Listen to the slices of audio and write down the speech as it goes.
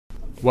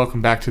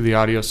Welcome back to the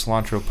Audio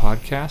Cilantro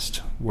podcast,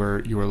 where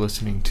you are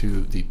listening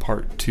to the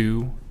part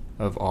 2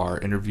 of our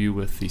interview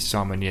with the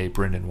sommelier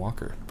Brendan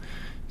Walker.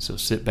 So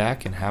sit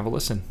back and have a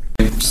listen.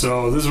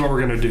 So this is what we're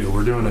going to do.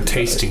 We're doing a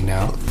tasting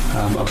now,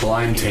 a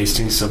blind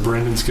tasting. So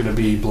Brendan's going to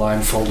be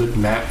blindfolded.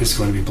 Matt is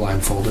going to be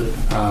blindfolded.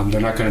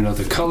 They're not going to know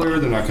the color.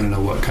 They're not going to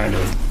know what kind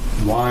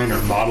of wine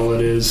or bottle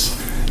it is.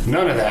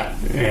 None of that.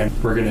 And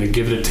we're going to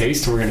give it a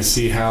taste, and we're going to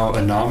see how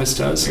a novice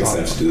does. I guess I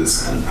have to do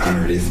this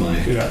underneath my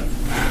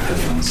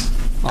headphones.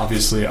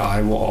 Obviously,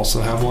 I will also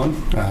have one.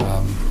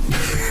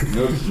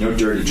 No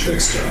dirty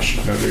tricks, Josh.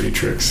 No dirty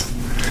tricks.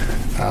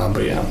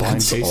 But yeah, blind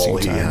That's tasting all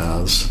he time.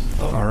 has.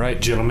 All right,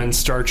 gentlemen,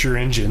 start your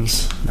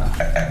engines. No.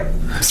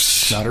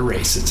 It's not a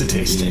race, it's a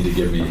tasting. You need to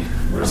give me,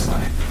 where's my,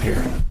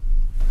 Here.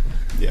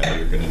 Yeah,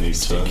 you're going to need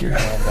to. Take your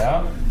hand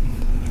out.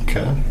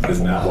 Okay.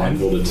 is Matt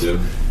blindfolded too?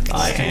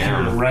 I Take your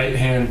am.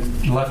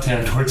 left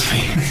hand towards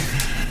me.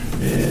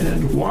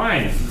 And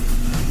wine.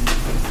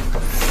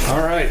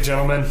 All right,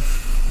 gentlemen.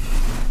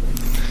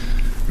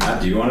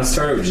 Matt, do you want to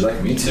start or would you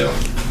like me to?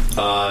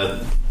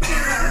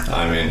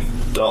 I mean,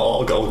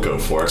 I'll go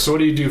for it. So what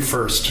do you do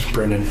first,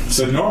 Brendan?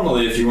 So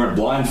normally if you weren't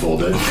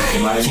blindfolded,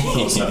 am I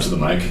close enough to the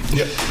mic?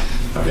 Yep.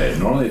 Okay,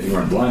 normally if you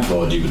weren't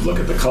blindfolded, you would look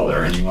at the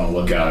color and you want to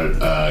look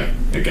out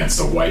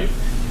against a white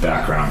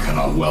background, kind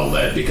of well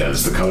lit,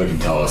 because the color can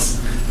tell us,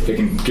 it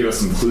can give us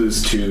some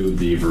clues to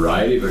the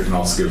variety, but it can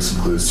also give us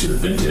some clues to the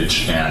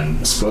vintage.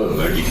 And spoiler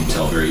alert, you can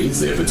tell very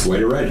easily if it's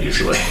white or red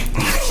usually.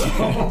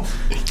 So,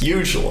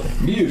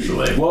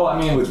 Usually. Well, I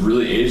mean, with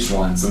really aged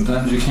wines,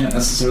 sometimes you can't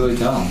necessarily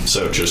tell.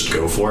 So just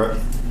go for it.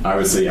 I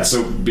would say, yeah.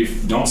 So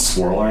don't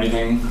swirl or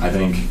anything. I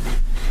think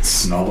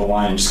smell the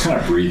wine and just kind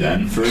of breathe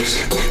in first.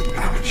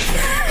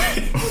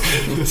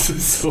 This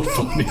is so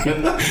funny.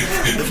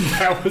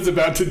 That was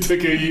about to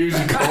take a huge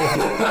cold.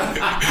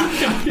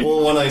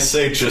 Well, when I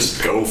say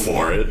just go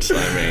for it,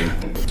 I mean...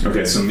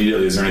 Okay, so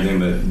immediately, is there anything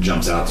that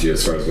jumps out to you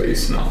as far as what you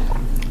smell?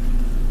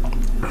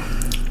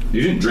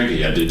 You didn't drink it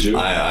yet, did you?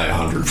 I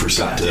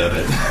 100% did.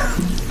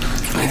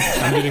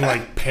 I'm getting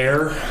like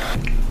pear.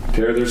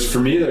 For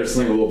me, there's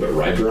something a little bit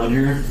riper on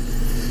here.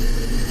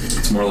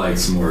 It's more like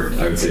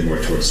I would say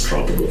more towards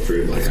tropical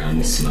fruit, like I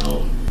almost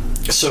smell.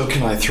 So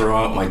can I throw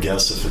out my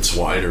guess if it's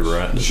white or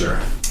red? Sure.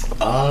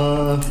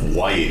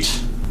 White.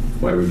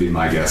 White would be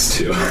my guess,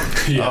 too.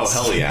 Yes. Oh,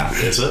 hell yeah.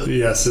 Is it?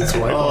 Yes, it's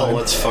white wine.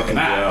 Let's fucking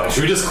go.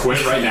 Should we just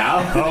quit right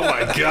now? Oh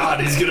my god,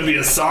 he's gonna be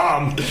a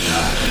som.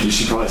 Yeah, you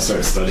should probably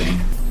start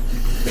studying.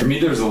 For me,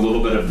 there's a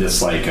little bit of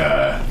this, like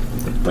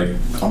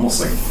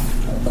almost like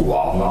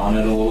guava on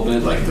it a little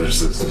bit. Like there's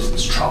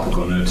this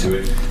tropical note to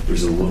it.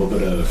 There's a little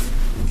bit of,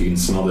 you can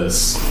smell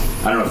this,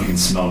 I don't know if you can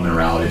smell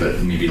minerality,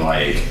 but maybe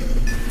like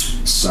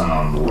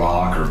some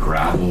rock or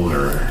gravel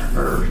or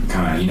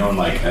kind of, you know, when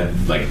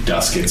like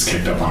dust gets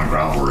kicked up on a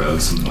gravel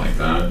road, something like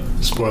that.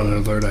 Spoiler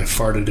alert, I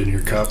farted in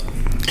your cup.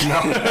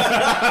 No.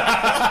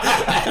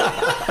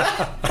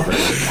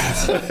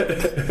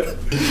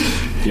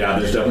 Yeah,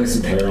 there's definitely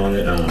some pear on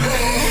it.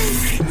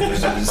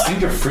 There's a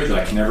distinct fruit that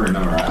I can never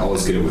remember. I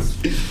always get it with,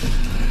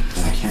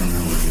 I can't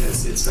remember what it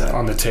is. It's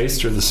On the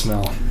taste or the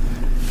smell?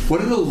 What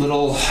are the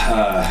little,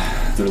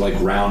 they're like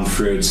round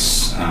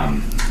fruits, I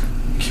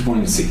keep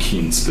wanting to say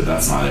quince, but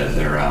that's not it.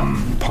 They're,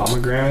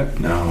 Pomegranate?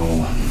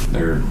 no,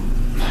 they're,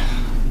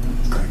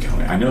 it's gonna kill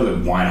me. I know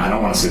the wine, I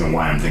don't want to say the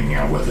wine I'm thinking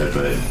of with it,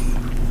 but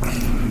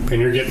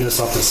And you're getting this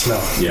off the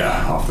smell.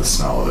 yeah, off the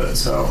smell of it.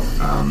 So,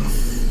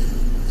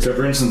 so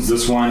for instance,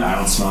 this one, I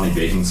don't smell any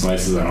baking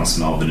spices. I don't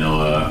smell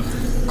vanilla,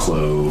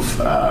 clove,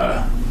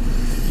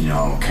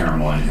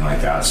 caramel, anything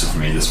like that. So for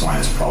me, this wine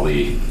is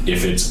probably,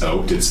 if it's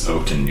oaked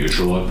in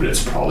neutral oak, but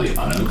it's probably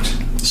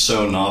unoaked.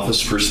 So,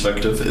 novice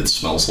perspective, it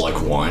smells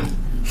like wine.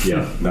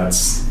 Yeah,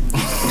 that's...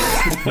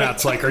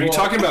 That's like, are you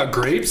talking about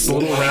grapes? The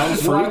little round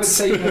fruits? Well, I would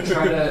say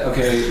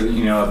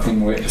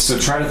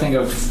try to think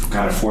of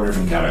kind of 4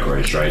 different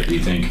categories, right? Do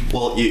you think...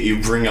 Well, you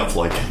bring up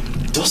like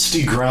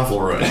dusty gravel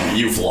road.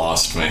 You've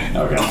lost me.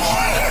 Okay.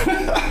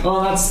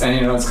 Well, it's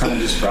kind of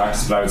just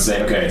practice, but I would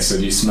say, okay, so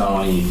do you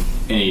smell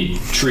any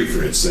tree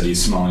fruits? So do you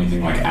smell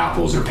anything like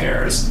apples or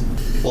pears?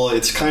 Well,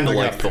 it's kind of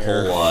like the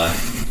whole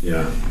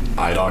Yeah.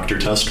 eye doctor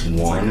test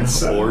 1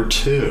 or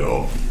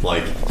 2.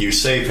 Like, you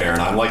say pear,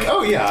 and I'm like,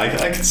 oh yeah, I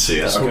can see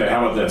it. Okay,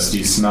 how about this? Do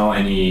you smell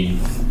any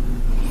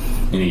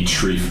not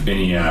tree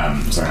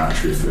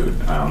fruit,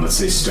 let's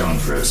say stone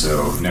fruit,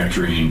 so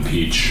nectarine,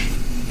 peach,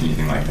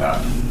 anything like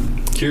that?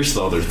 Here's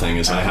the other thing,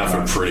 is I have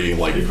a pretty,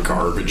 like,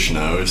 garbage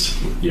nose.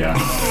 Yeah.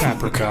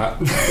 Apricot.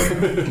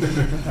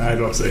 I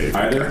don't say it.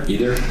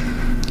 Either?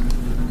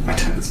 I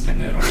tied this pen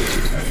in, I'll get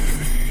too tight.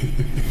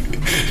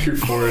 Your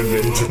forehead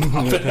needs to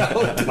pop it out.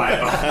 I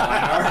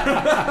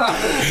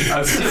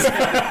think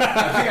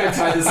I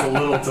tied this a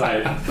little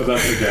tight, but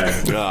that's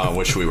okay. I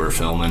wish we were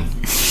filming.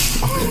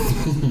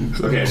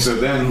 Okay, so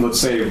then let's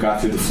say you've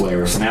got through the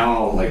flavor. So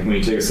now, like when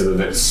you take a sip of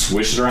it,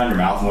 swish it around your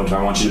mouth, and what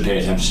I want you to pay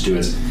attention to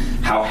is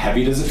how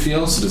heavy does it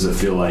feel? So does it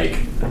feel like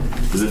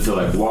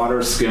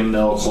water, skim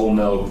milk, whole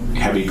milk,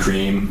 heavy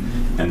cream?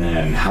 And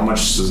then how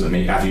much does it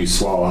make, after you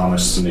swallow, how much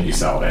does it make you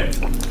salivate?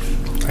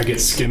 I I get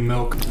skim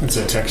milk. It's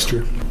a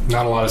texture.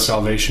 Not a lot of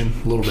salvation.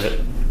 A little bit.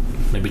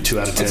 Maybe 2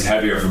 out of 10. It's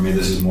heavier for me.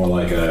 This is more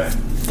like a...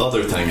 The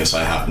other thing is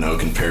I have no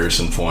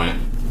comparison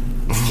point.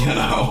 You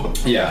know?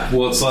 Yeah.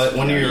 Well, it's But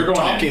when you're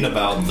talking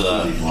about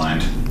the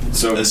blind.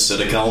 So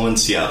acidic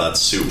elements, yeah, that's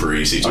super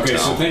easy to tell. Okay,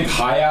 so think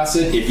high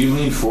acid. If you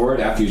lean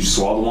forward after you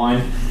swallow the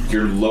wine,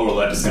 your lower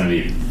lip is going to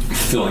be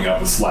filling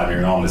up with saliva.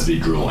 You're almost be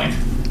drooling.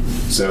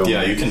 So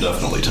yeah, you can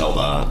definitely tell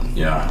that.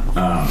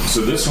 Yeah.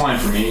 So this wine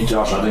for me,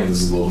 Josh, I think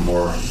this is a little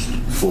more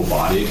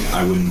full-bodied.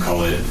 I wouldn't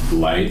call it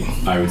light.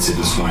 I would say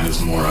this wine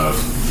is more of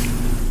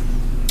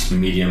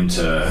medium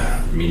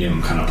to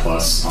medium kind of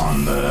plus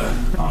on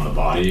the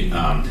body.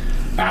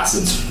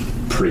 Acid's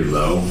pretty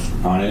low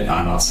on it.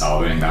 I'm not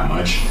salivating that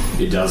much.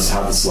 It does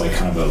have this like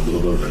kind of a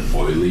little bit of an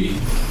oily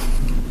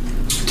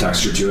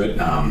texture to it.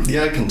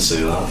 Yeah, I can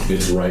see that.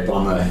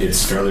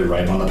 It's fairly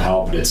ripe on the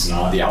palate, but it's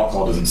not. The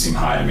alcohol doesn't seem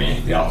high to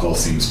me. The alcohol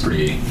seems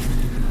pretty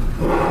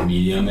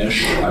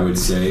medium-ish, I would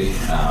say.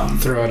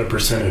 Throw out a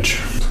percentage.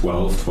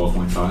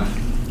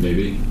 12.5,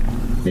 maybe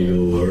a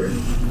little lower.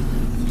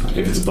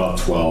 If it's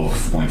above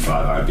 12.5,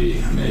 I'd be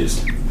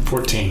amazed.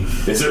 14.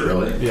 Is it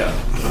really? Yeah.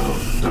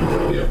 I'm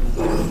with you.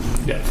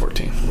 Yeah,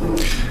 14.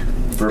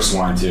 First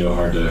wine too,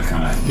 hard to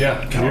kind of.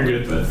 Yeah, you're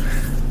good. But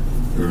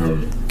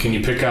can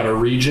you pick out a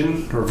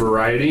region or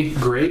variety?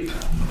 Grape?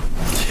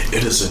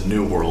 It is a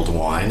New World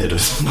wine. It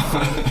is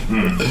not.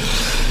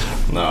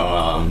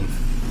 No.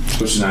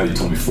 Especially now you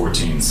told me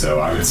 14, so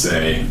I would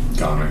say,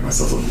 God, I'm making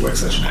myself look like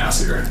such an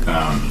ass here.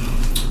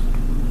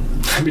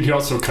 I mean, you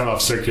also cut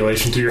off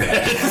circulation to your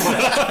head.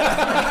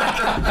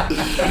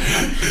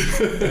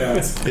 Yeah,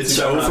 it's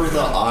over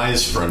the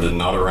eyes, Brendan,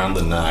 not around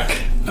the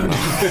neck.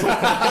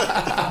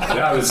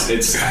 Yeah, it's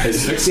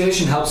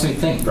asphyxiation helps me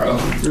think, bro.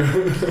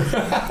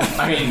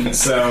 I mean,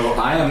 so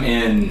I am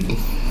in.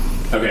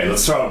 Okay,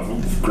 let's start off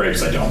with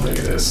grapes. I don't think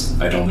it is.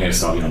 I don't think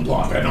it's Sauvignon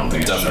Blanc. I don't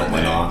think it's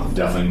Definitely Chardonnay. not.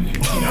 Definitely,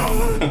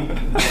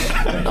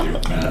 Thank you,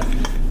 Matt.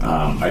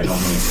 I don't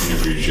think it's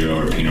Pinot Grigio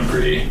or Pinot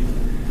Gris.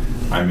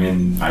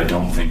 I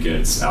don't think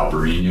it's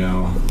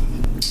Albarino.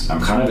 I'm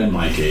kind of in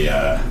like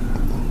a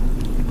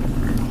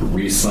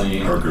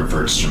Riesling or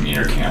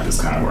Gewürztraminer camp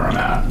is kind of where I'm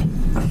at.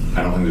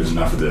 I don't think there's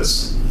enough of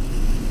this.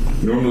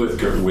 Normally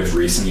with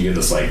Riesling, you get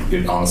this like,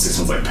 it honestly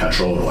smells like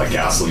petrol or like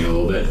gasoline a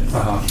little bit.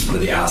 But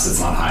the acid's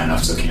not high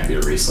enough, so it can't be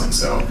a Riesling.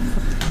 So,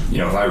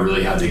 if I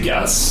really had to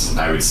guess,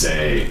 I would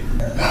say,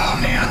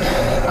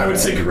 I would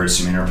say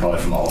Gewürztraminer, probably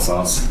from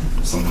Alsace.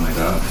 Something like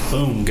that.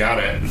 Boom, got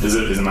it.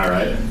 Am I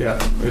right? Yeah,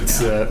 it's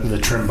the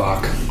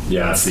Trimbach.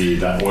 Yeah, it's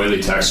that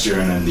oily texture,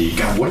 and then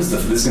what is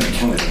this is going to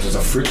kill me. There's a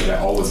fruit that I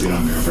always get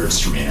on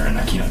Gewürztraminer, and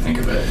I can't think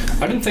of it.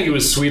 I didn't think it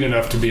was sweet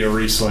enough to be a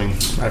Riesling.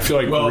 I feel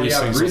like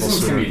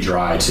Rieslings can be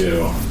dry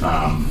too.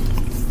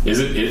 Is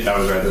it? I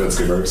was right there. It's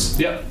Gewürz.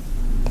 Yep.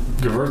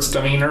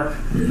 Gewürztraminer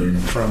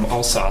from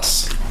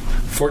Alsace,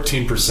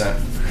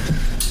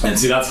 14%. And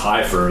see, that's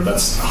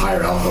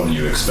higher alcohol than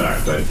you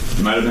expect, but it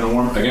might have been a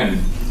warm,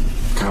 again,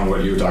 kind of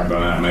what you were talking about,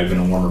 Matt, it might have been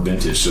a warmer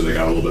vintage, so they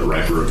got a little bit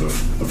riper of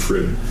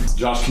fruit.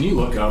 Josh, can you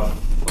look up,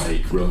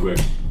 real quick,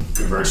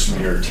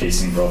 Gewürztraminer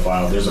tasting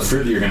profile? There's a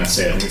fruit that you're going to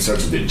say, I think it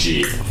starts with a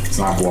G. It's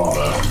not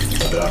guava,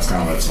 but that's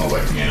kind of what it smells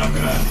like to me, and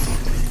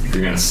if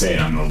you're going to say it,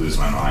 I'm going to lose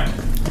my mind.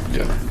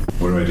 Yeah.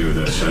 What do I do with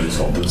this? Should I just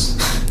hold this?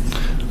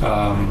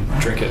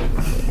 Drink it.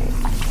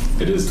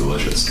 It is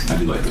delicious. I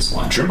do like this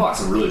wine.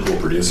 Trimbach's a really cool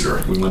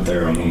producer. We went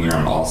there when we were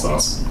on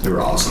Alsace. They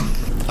were awesome.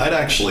 I'd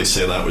actually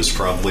say that was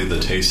probably the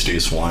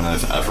tastiest wine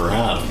I've ever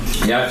had.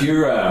 Yeah, if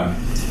you're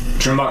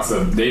Trimbach's,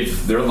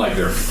 they're like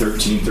their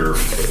 13th or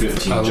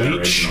 15th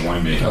generation of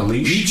winemaking. A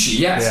leash? Lychee,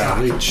 yes. Yeah,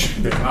 leach.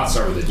 They cannot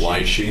start with a G.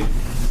 Lychee.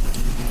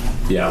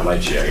 Yeah,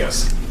 lychee, I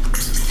guess.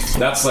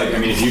 That's like,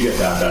 if you get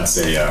that, that's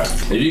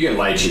if you get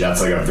lychee,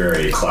 that's like a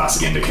very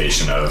classic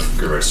indication of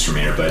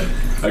Gewürztraminer. But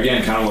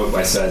again, kind of what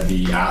I said,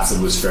 the acid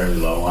was fairly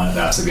low on it.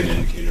 That's a good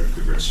indicator of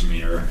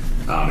Gewürztraminer.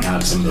 It had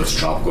some of those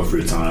tropical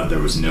fruits on it. There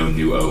was no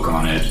new oak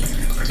on it.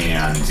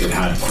 And it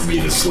had, for me,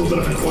 this little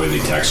bit of an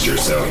oily texture.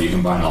 So you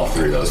combine all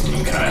three of those and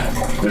you can kind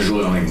of,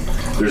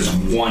 there's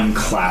one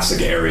classic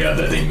area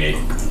that they make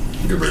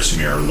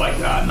Gewürztraminer like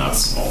that, and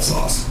that's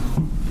Alsace.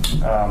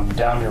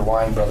 Down your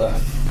wine, brother.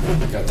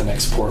 Got the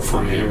next pour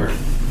for you here.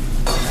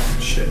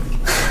 Shit.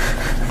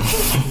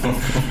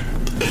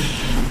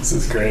 This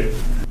is great.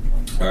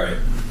 All right.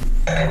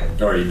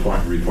 Are you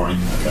repouring?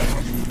 Okay.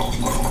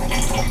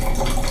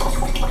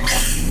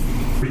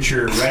 Reach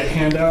your right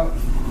hand out.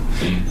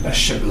 A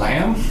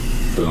Chablam?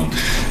 Boom.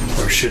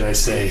 Or should I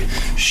say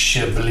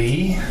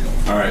Chablis?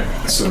 All right.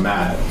 So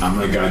Matt, I'm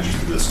going to guide you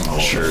through this one a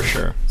little bit.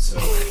 Sure. So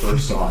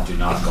first off, do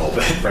not gulp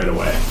it right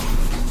away.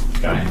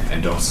 Okay?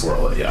 And don't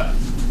swirl it yet.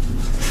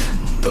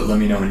 But let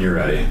me know when you're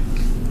ready.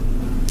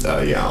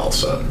 Yeah, all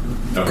set.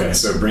 Okay,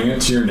 so bring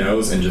it to your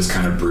nose and just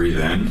kind of breathe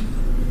in.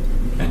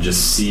 And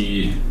just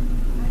see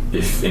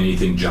if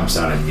anything jumps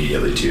out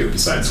immediately to you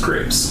besides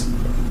grapes.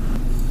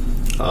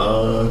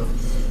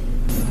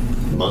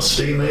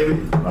 Musty, maybe?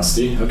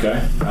 Musty? Okay.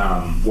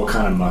 What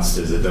kind of must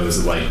is it though? Is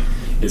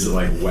it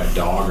like wet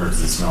dog, or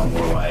does it smell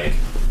more like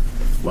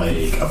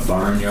like a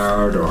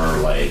barnyard or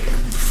like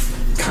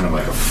kind of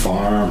like a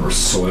farm or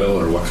soil,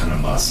 or what kind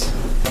of must?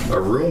 A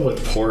room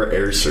with poor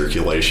air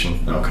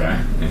circulation. Okay.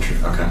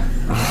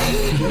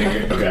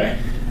 Okay. Okay.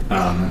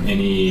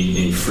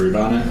 Any fruit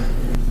on it?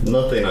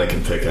 Nothing I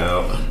can pick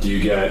out. Do you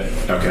get...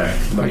 Okay.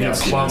 Let me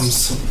ask you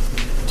plums.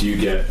 this. Do you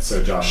get...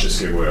 So Josh just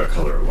gave away what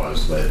color it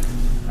was, but...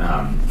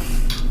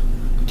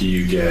 do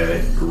you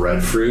get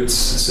red fruits?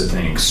 So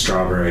think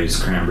strawberries,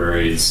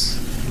 cranberries,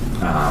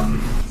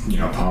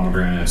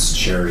 pomegranates,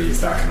 cherries,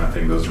 that kind of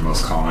thing. Those are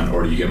most common.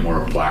 Or do you get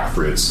more black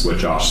fruits, what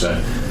Josh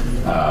said?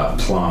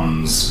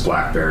 Plums,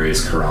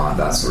 blackberries, currant,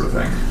 that sort of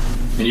thing.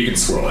 And you can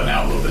swirl it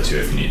out a little bit too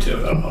if you need to.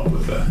 That'll help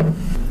with the...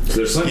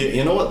 There's some...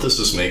 You know what this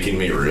is making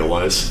me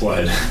realize?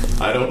 What?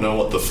 I don't know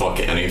what the fuck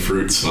any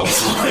fruit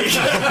smells like.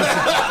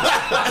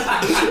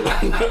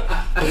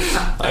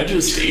 I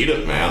just eat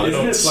it, man. Isn't I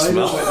don't it funny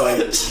smell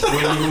like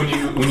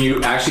when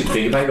you actually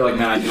think about it, you're like,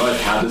 man, I know I've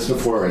had this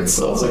before. It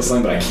smells like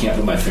something, but I can't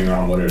put my finger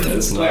on what it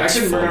is. Like, I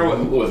couldn't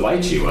remember what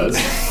lychee was.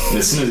 And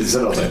as soon as he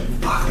said it, I was like,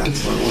 fuck,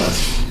 that's what it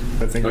was.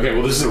 Okay,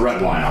 well, this is a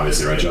red wine,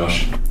 obviously, right,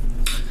 Josh?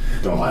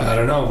 Don't lie. I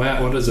don't know,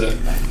 Matt. What is it?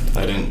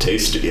 I didn't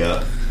taste it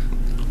yet.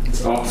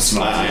 Oh,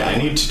 smell. I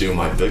need to do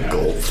my big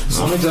gulp.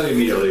 So let me tell you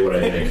immediately what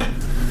I think.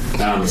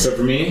 So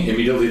for me,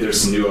 immediately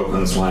there's some new oak on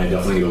this wine. I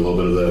definitely get a little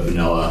bit of the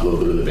vanilla, a little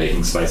bit of the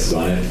baking spices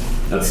on it.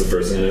 That's the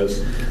first thing it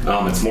is.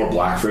 It's more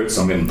black fruit,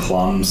 so I'm getting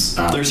plums.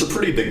 There's a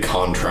pretty big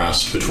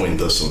contrast between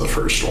this and the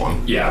first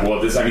one. Yeah, well,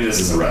 this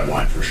is a red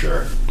wine for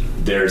sure.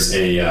 There's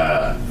a,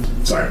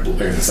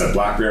 like I said,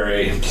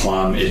 blackberry,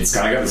 plum. It's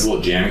kind of got this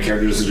little jammy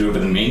characters to it, but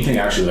the main thing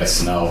actually that I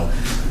smell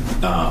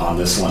on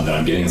this one that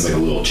I'm getting is like a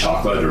little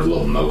chocolate or a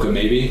little mocha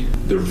maybe.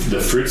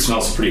 The fruit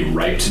smells pretty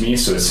ripe to me,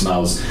 so it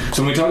smells...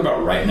 So when we talk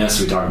about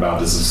ripeness, we talk about,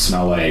 does it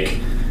smell like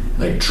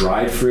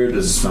dried fruit?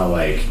 Does it smell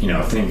like,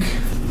 think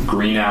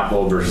green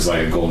apple versus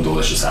like a golden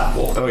delicious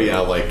apple? Oh yeah,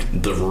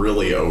 like the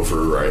really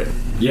overripe.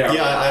 Yeah.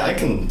 Yeah, I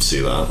can see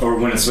that. Or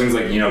when it swings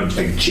like,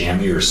 like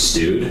jammy or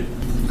stewed.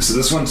 So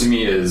this one to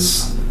me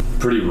is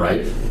pretty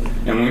ripe.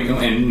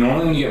 And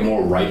normally when you get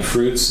more ripe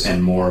fruits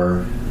and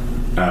more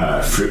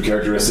fruit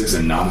characteristics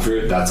and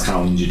non-fruit, that's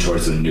kind of leads you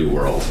towards the New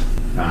World.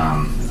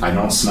 I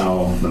don't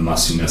smell the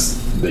mustiness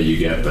that you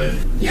get, but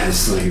yeah,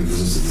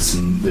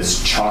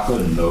 this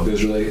chocolate and mocha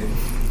is really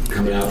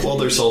coming out. Well,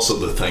 there's also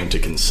the thing to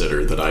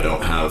consider that I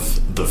don't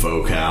have the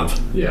vocab.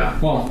 Yeah,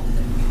 well...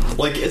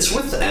 Like, it's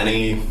with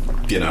any,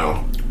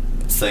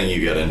 thing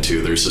you get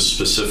into, there's a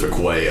specific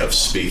way of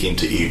speaking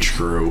to each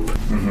group.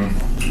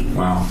 Mm-hmm.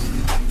 Wow.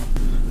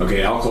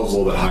 Okay, alcohol's a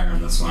little bit higher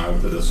on this one. I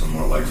would put this one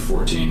more like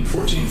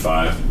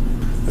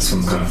 14.5. This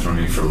one's kind of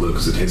throwing me for a loop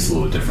because it tastes a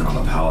little bit different on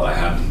the palate. I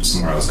had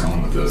somewhere I was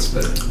going with this,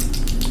 but...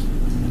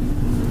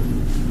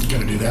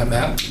 Gonna do that,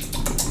 Matt?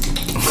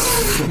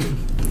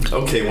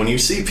 Okay, when you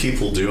see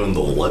people doing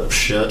the lip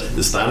shit,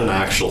 is that an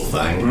actual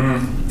thing?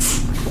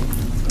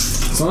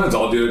 Sometimes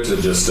I'll do it to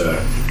just...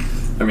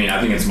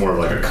 I think it's more of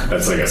like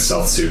it's like a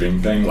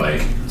self-soothing thing,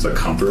 like it's a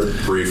comfort.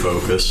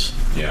 Refocus.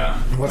 Yeah.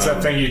 What's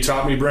that thing you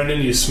taught me,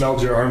 Brendan? You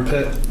smelled your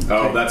armpit?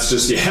 Oh, that's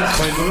just, yeah.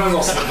 Sometimes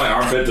I'll slip my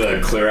armpit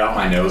to clear out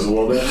my nose a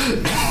little bit.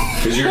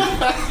 Because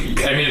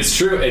it's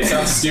true. It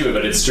sounds stupid,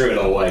 but it's true.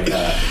 It'll like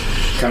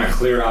kind of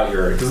clear out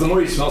your... Because the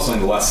more you smell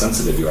something, the less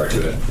sensitive you are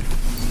to it.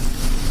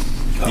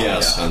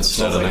 Yes, yeah.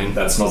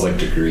 That smells like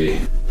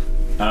degree.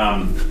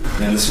 And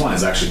this one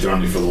is actually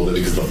throwing me for a little bit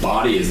because the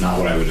body is not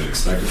what I would have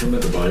expected from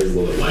it. The body is a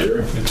little bit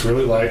lighter. It's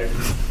really light.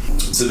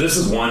 So this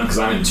is one because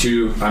I'm in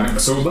two.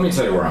 So let me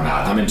tell you where I'm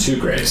at. I'm in two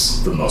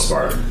grapes for the most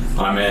part.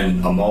 I'm in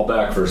a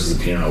Malbec versus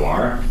a Pinot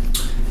Noir.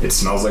 It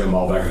smells like a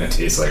Malbec and it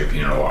tastes like a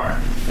Pinot Noir.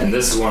 And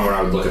this is one where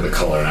I would look at the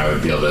color and I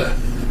would be able to,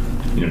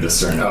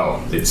 discern.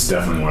 Oh, it's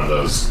definitely one of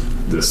those.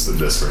 This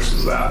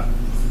versus that.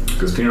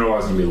 Because Pinot Noir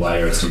is going to be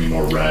lighter. It's going to be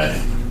more red.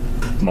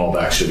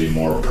 Malbec should be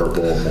more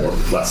purple,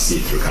 less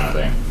see-through kind of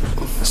thing.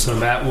 So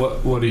Matt,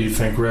 what do you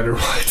think, red or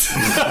white?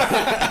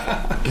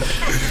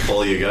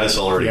 Well, you guys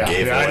already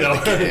gave away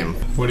the game.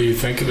 What do you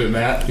think of it,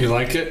 Matt? You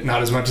like it?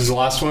 Not as much as the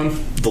last one?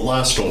 The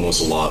last one was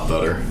a lot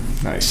better.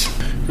 Nice.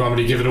 You want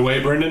me to give it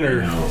away, Brendan,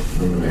 or? No.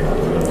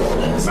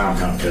 Now I'm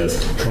kind of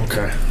pissed.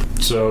 Okay.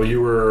 So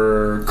you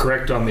were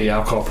correct on the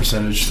alcohol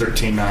percentage,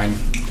 13.9.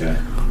 Okay.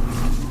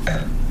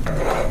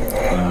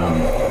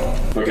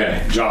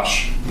 Okay,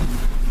 Josh.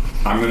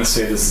 I'm going to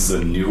say this is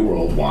a New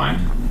World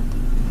wine.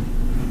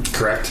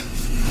 Correct.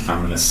 I'm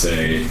going to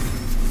say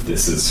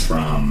this is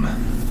from...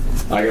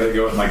 I got to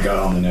go with my gut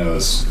on the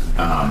nose.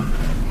 God,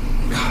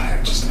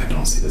 I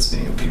don't see this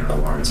being a Pinot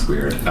Noir. It's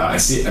weird. I'm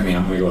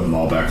going to go with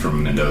Malbec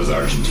from Mendoza,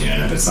 Argentina.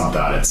 And if it's not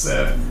that, it's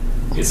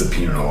a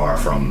Pinot Noir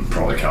from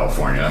probably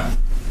California.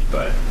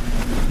 But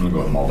I'm going to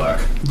go with Malbec.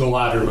 The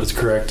latter was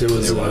correct. It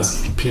was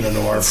Pinot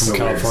Noir from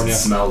California. It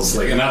smells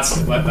like... And that's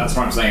what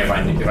I'm saying.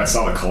 If I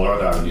saw the color,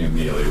 that would be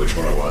immediately which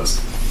one it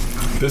was.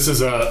 This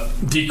is a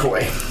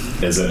decoy.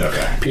 Is it?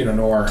 Okay. Pinot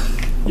Noir.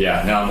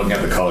 Yeah, now I'm looking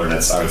at the color, and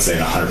I would say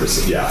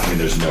 100%. Yeah,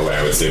 there's no way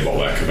I would say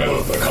Malbec if I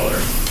look at the color.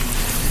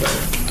 But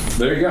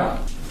there you go.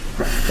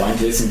 Wine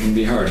tasting can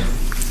be hard.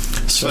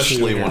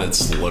 Especially when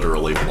it's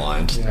literally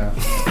blind. Yeah.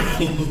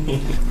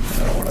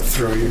 I don't want to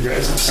throw you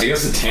guys. I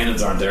guess the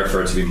tannins aren't there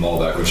for it to be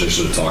Malbec, which I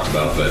should have talked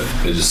about, but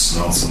it just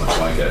smells so much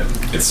like it.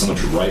 It's so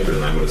much riper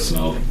than I would have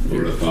smelled.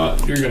 Would have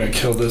thought. You're gonna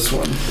kill this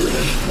one,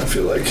 Brennan. I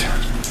feel like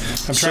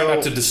I'm trying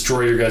not to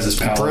destroy your guys'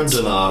 palates.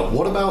 Brendan,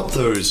 what about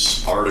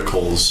those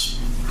articles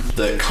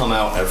that come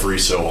out every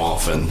so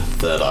often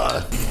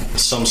that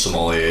some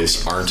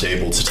sommeliers aren't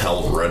able to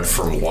tell red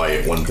from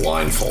white when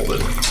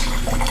blindfolded?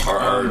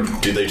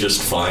 Do they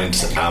just find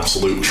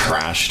absolute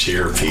trash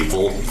tier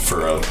people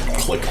for a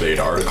clickbait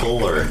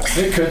article, or?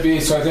 It could be.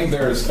 So I think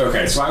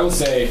so I would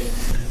say,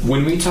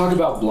 when we talk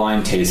about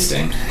blind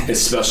tasting,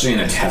 especially in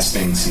a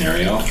testing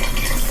scenario,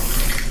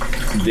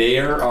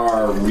 there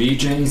are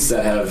regions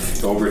that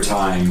have, over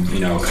time,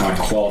 kind of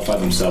qualified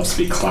themselves to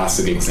be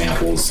classic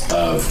examples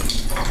of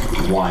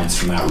wines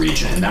from that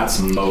region. And that's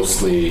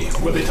mostly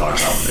what they talk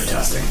about when they're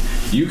testing.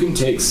 You can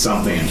take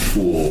something and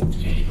fool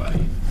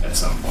anybody at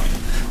some point,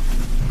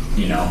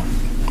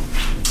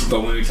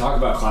 But when we talk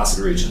about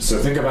classic regions, so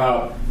think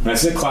about, when I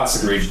say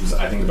classic regions,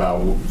 I think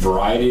about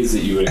varieties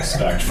that you would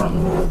expect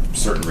from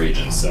certain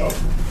regions. So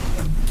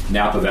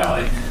Napa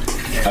Valley.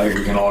 I think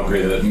we can all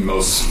agree that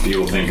most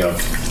people think of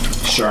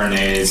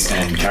Chardonnays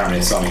and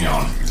Cabernet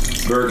Sauvignon.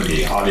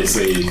 Burgundy,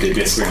 obviously, they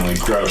basically only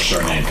grow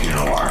Chardonnay and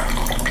Pinot Noir.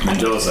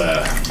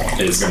 Mendoza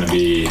is going to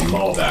be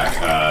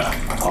Malbec.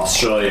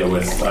 Australia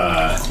with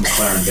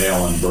McLaren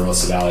Vale and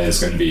Barossa Valley is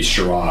going to be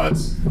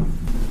Shiraz.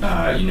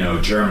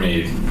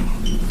 Germany,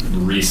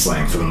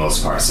 Riesling for the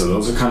most part. So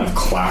those are kind of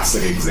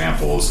classic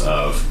examples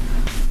of,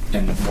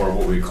 and more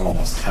what we call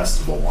almost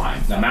testable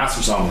wine. Now,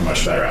 Master Somm are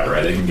much better at it,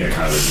 right? They can get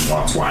kind of the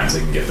nuanced wines, they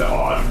can get the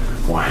odd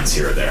wines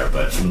here or there,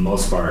 but for the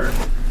most part,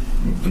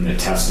 in the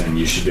testing,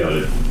 you should be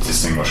able to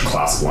distinguish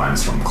classic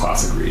wines from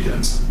classic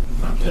regions.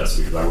 I'm pissed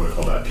because I would have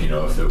called that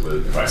Pinot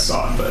if I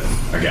saw it, but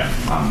again,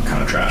 I'm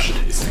kind of trash at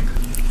tasting.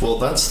 Well,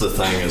 that's the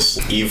thing, is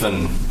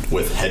even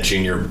with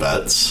hedging your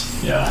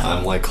bets,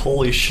 I'm like,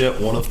 holy shit,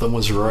 one of them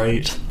was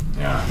right.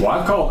 Yeah. Well,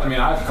 I've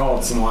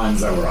called some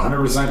wines that were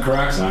 100%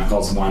 correct, and I've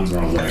called some wines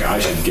where I was like, I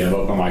should give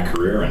up on my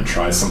career and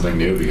try something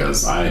new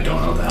because I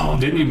don't know what the hell I'm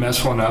doing. Didn't you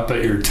mess one up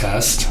at your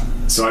test?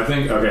 So I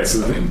think,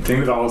 the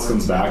thing that always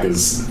comes back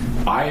is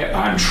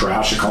I'm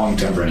trash at calling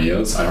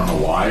Tempranillos. I don't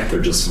know why.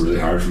 They're just really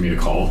hard for me to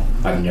call.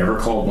 I've never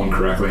called one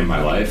correctly in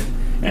my life,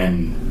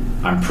 and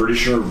I'm pretty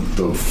sure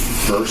the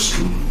first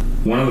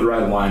one of the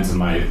red wines in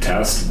my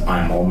test,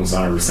 I'm almost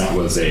 100%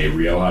 was a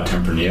Rioja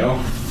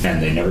Tempranillo, and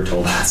they never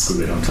told us because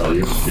they don't tell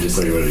you. They just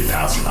tell you whether you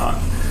pass or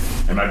not.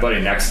 And my buddy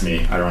next to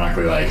me,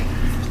 ironically,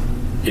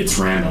 it's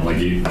random,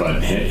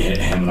 but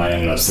him and I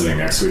ended up sitting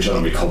next to each other,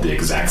 and we called the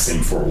exact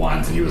same 4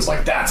 wines, and he was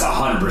like, that's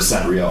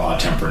 100%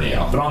 Rioja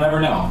Tempranillo. But I'll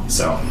never know.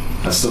 So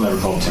I still never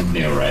called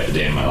Tempranillo right a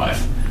day in my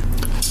life.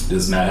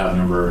 Does Matt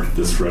remember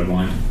this red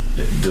wine?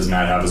 Does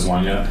Matt have his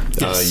wine yet?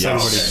 Yes. Okay,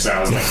 so I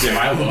was like, am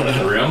I alone in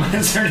the room?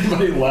 Is there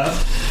anybody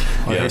left?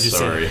 Yeah,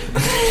 sorry.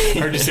 I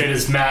heard you say,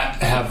 does Matt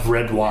have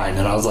red wine?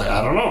 And I was like,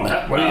 I don't know,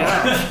 Matt. What do you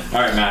have?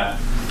 All right, Matt.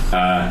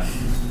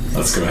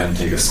 Let's go ahead and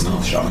take a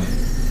smell, shall we?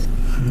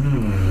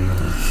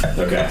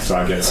 Okay, so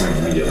I get some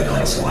immediately on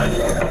this wine.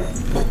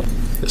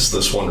 Is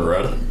this one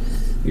red?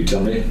 You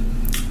tell me.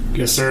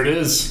 Yes, sir, it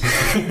is.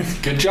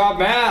 Good job,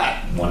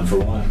 Matt. 1 for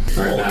 1. All right,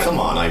 Well, Matt. come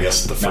on. I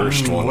guess the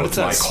first one what with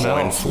does my that smell?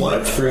 coin flip.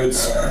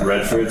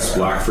 Red fruits,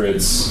 black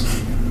fruits.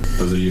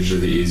 Those are usually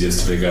the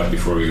easiest to pick up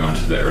before we go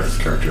into the earth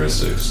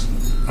characteristics.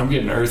 I'm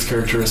getting earth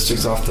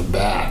characteristics off the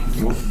bat.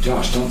 Well,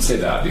 Josh, don't say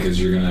that because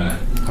you're gonna.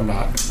 I'm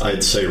not.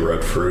 I'd say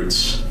red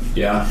fruits.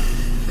 Yeah.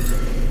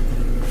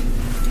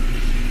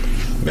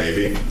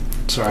 Maybe.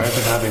 Sorry, I've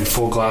been having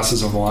full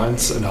glasses of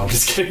wines, and no, I'm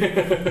just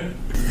kidding.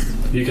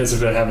 You guys have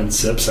been having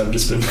sips. I've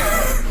just been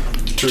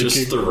drinking.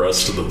 Just the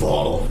rest of the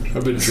bottle.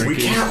 I've been drinking.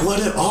 We can't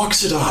let it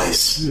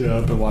oxidize. Yeah,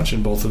 I've been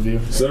watching both of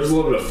you. So there's a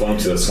little bit of funk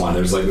to this wine.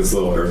 There's this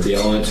little earthy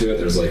element to it.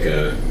 There's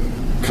a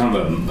kind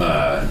of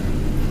a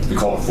we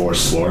call it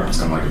forest floor. It's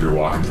kind of like if you're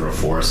walking through a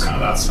forest, kind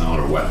of that smell,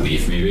 or wet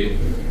leaf maybe.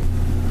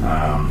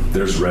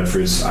 There's red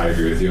fruits. I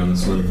agree with you on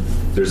this one.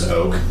 There's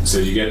oak. So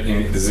you get.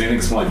 Does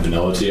anything smell like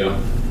vanilla to you?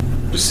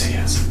 Just say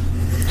yes.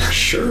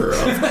 Sure,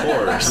 of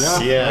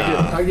course.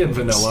 Yeah. I get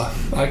vanilla.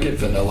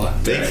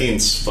 Baking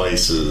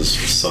spices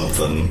or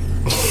something.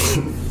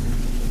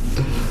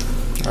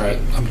 All right,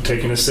 I'm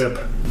taking a sip.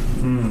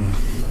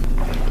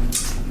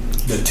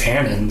 The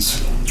tannins.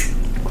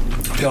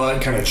 Feel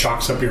that kind of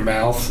chalks up your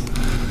mouth,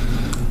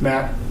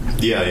 Matt?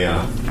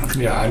 Yeah.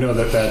 Yeah, I know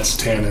that's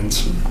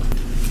tannins.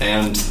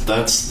 And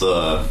that's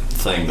the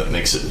thing that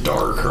makes it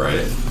dark,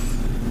 right?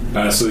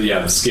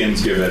 The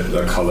skins give it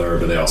the color,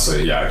 but they also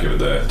give it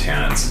the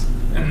tannins.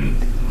 And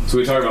so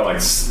we talk about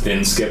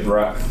thin-skipped.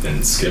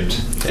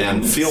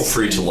 And feel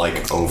free to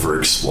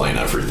over-explain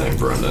everything,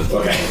 Brendan.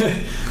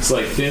 Okay,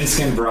 so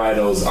thin-skinned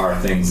varietals are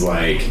things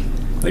like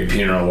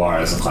Pinot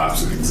Noir is a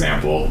classic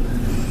example.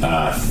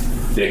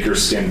 Thicker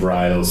skinned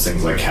varietals,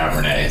 things like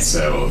Cabernet.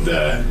 So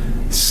the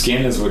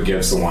skin is what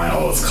gives the wine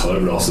all its color,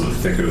 but also the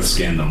thicker the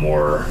skin, the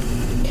more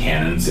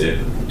tannins it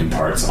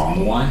imparts on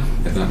the wine,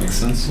 if that makes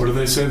sense. What do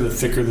they say? The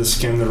thicker the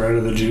skin, the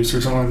redder the juice,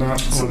 or something like that?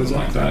 Something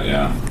like that,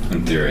 yeah,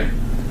 in theory.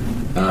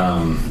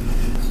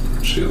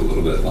 Should get a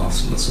little bit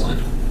lost in this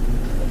wine.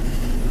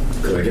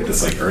 Because I get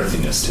this like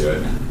earthiness to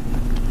it,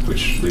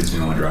 which leads me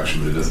in one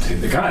direction, but it doesn't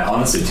taste. It kind of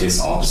honestly tastes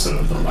opposite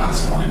of the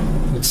last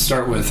wine. Let's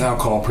start with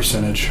alcohol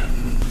percentage.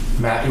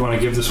 Matt, you want to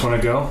give this one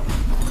a go?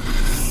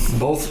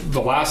 Both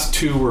the last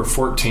two were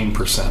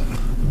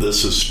 14%.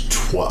 This is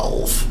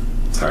 12.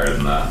 It's higher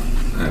than that.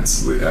 I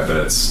bet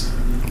it's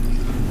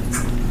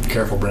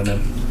Careful,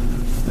 Brendan.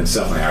 It's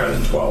definitely higher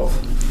than 12.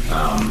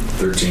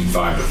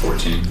 13.5 to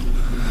 14.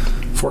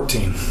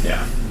 14.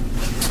 Yeah.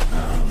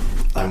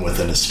 I'm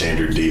within a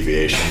standard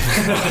deviation.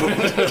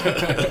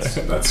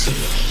 That's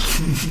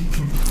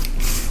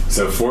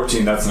so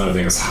 14. That's another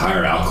thing. Is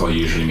higher alcohol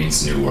usually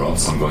means New World,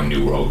 so I'm going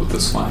New World with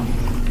this one.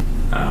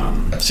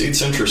 See,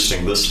 it's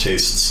interesting. This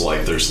tastes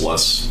like there's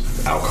less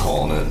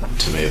alcohol in it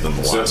to me than the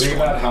last one. So think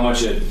about how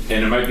much it,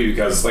 and it might be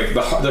because like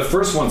the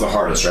first one's the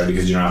hardest, right?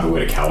 Because you don't have a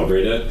way to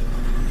calibrate it.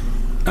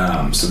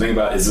 So think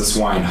about, is this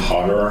wine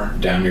hotter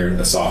down your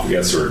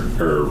esophagus or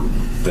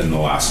than the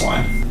last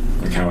wine?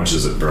 Like how much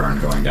does it burn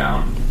going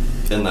down?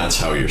 And that's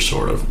how you're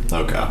sort of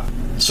okay.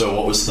 So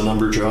what was the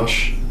number,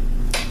 Josh?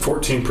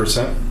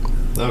 14%.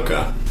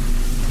 Okay.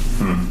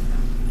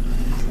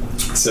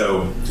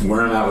 So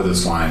where I'm at with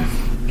this wine,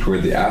 where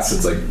the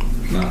acid's like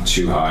not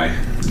too high,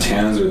 the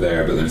tannins are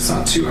there, but then it's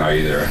not too high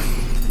either.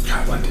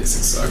 God, wine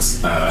tasting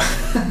sucks.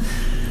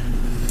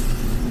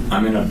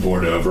 I'm in a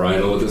Bordeaux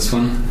varietal with this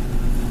one.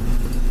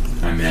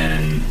 I'm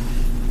in.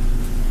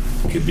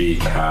 It could be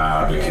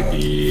Cab. It could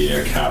be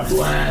a Cab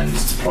blend.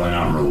 It's probably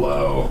not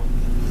Merlot.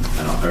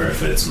 Or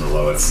if it's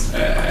Merlot, it's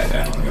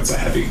I don't think it's a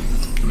heavy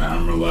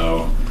amount of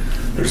Merlot.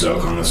 There's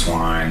oak on this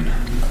wine.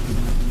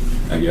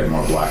 I get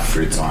more black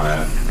fruits on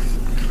it.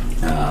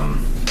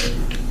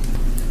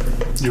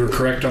 You were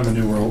correct on the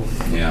New World.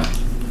 Yeah.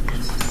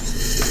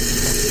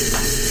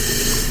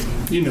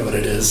 You know what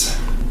it is.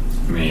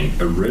 I mean,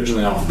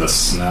 originally off of the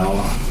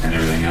smell and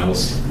everything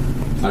else,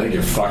 I think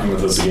you're fucking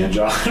with us again,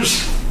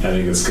 Josh. I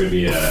think this could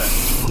be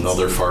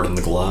Another fart in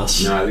the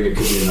glass. No, I think it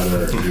could be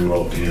another New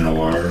World Pinot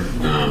Noir.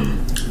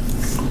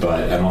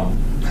 But I don't.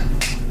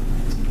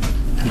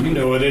 You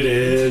know what it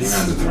is.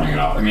 I'm throwing it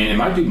off. I mean, it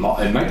might be the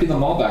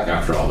Malbec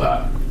after all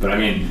that. But I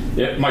mean,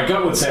 my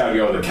gut would say I'd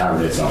go with a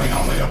Cabernet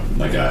Sauvignon,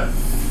 like a.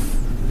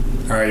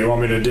 All right, you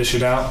want me to dish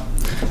it out?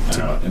 I don't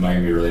know. Am I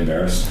gonna be really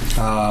embarrassed?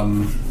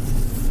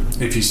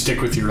 If you stick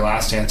with your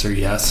last answer,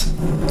 yes.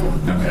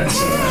 Okay,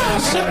 so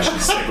I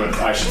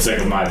should stick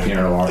with my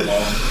Pinot Noir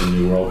from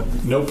New World.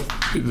 Nope.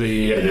 It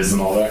is the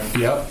Malbec.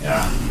 Yep.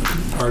 Yeah.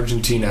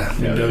 Argentina.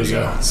 Yeah, there you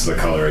go. It's the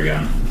color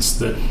again. It's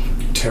the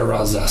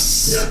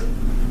Terrazas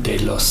de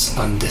los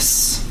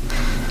Andes.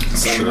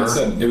 So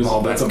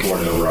that's a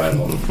Bordeaux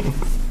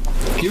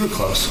varietal. You were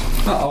close.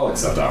 I'll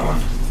accept that one.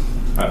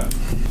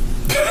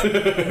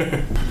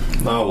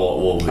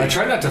 I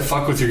try not to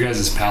fuck with your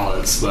guys'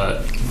 palates,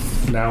 but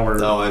now we're...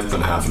 No, I've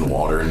been having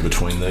water in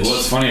between these. Well,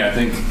 it's funny. I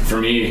think for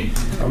me,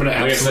 I'm going to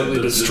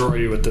absolutely destroy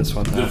you with this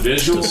one. The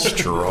visual, I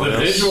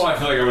feel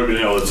like I would have been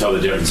able to tell the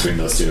difference between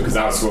those two, because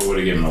that's what would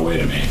have given away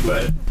to me.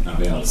 But not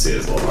being able to see it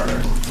is a little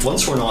harder.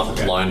 Once we're not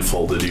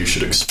blindfolded, you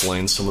should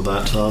explain some of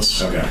that to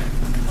us. Okay.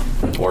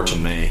 Or to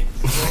me.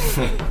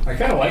 I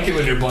kind of like it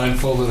when you're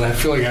blindfolded. I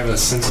feel like I have a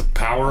sense of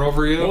power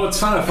over you. Well, it's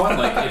kind of fun.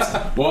 Like,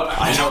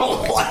 I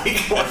don't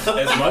like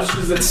as much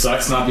as it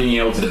sucks not being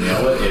able to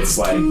nail it, it's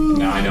like,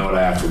 now I know what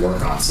I have to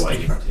work on. So,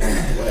 like,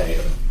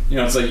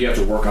 it's like you have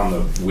to work on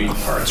the weak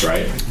parts,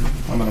 right?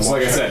 So,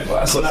 like I said,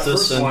 so that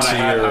first one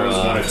I was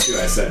one of two.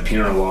 I said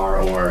Pinot Noir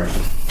or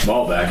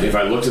Malbec. If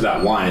I looked at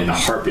that wine in a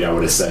heartbeat, I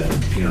would have said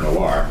Pinot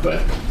Noir,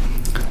 but...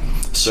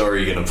 So are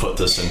you going to put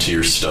this into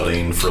your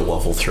studying for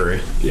level 3?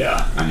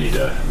 Yeah, I need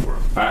to work.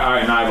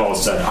 And I've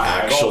always said...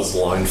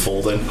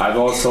 blindfolding? I've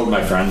always told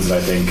my friends that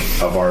I think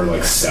of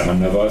our,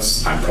 7 of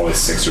us, I'm probably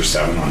 6 or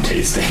 7 on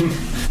tasting.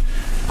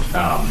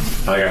 I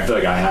feel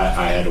like I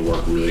had to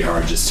work really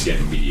hard just to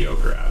get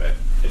mediocre at it.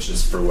 It's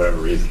just, for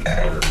whatever reason, it's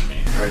harder for me.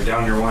 All right,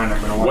 down your wine.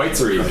 I'm going to watch.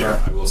 Whites are easier.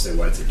 I will say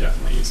whites are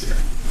definitely easier.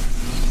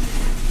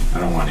 I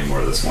don't want any more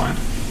of this wine.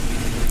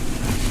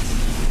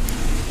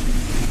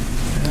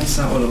 That's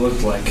not what it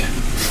looked like.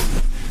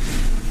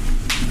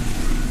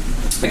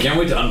 I can't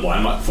wait to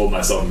unblindfold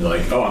myself and be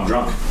like, oh, I'm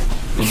drunk.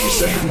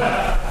 Interesting.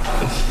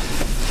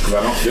 Because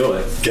I don't feel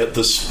it. Get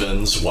the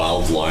spins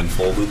while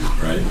blindfolded.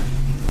 Right?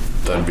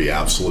 That'd be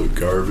absolute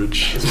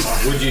garbage.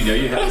 Would you know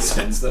you had the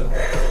spins, though?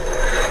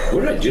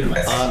 What did I do to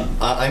myself?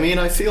 I mean,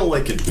 I feel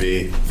like it'd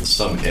be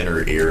some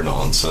inner ear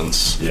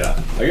nonsense.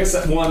 Yeah. I guess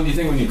that one, you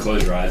think when you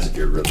close your eyes, if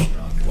you're really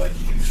drunk, like,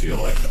 you can feel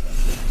like that.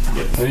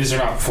 These are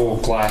not full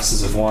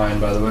glasses of wine,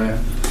 by the way.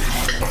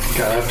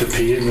 God, I have to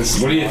pee in this.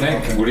 What do you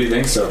think? What do you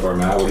think so far,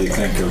 Matt? What do you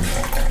think of?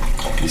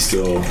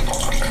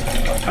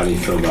 How do you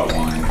feel about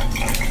wine?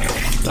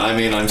 I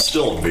mean, I'm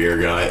still a beer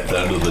guy at the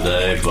end of the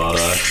day, but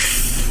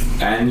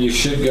and you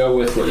should go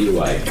with what you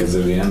like, because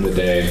at the end of the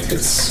day,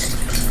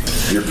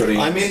 it's You're putting.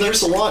 I mean,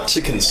 there's a lot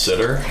to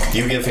consider.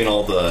 You giving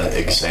all the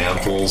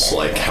examples,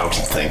 like how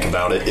to think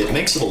about it, it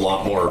makes it a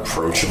lot more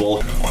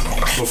approachable.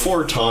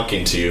 Before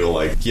talking to you,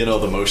 like,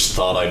 the most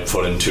thought I'd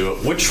put into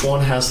it, which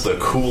one has the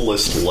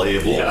coolest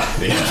label?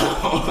 Yeah. You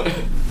know?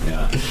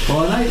 Yeah.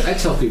 Well, and I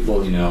tell people,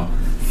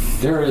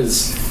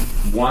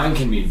 wine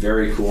can be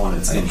very cool and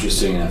it's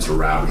interesting and it's a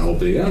rabbit hole,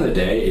 but at the end of the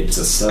day, it's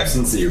a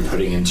substance that you're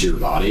putting into your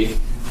body,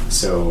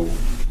 so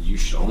you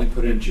should only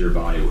put into your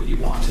body what you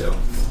want to.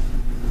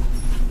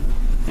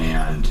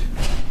 And,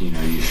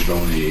 you should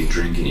only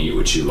drink and eat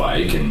what you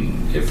like,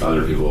 and if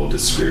other people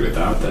disagree with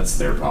that, that's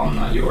their problem,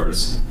 not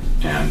yours.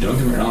 And don't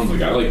get me wrong,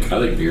 I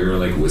like beer, I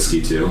like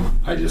whiskey too.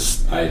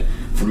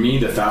 For me,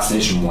 the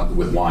fascination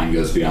with wine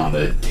goes beyond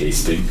the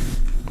tasting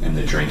and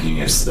the drinking.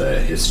 It's the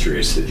history,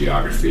 it's the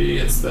geography,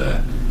 it's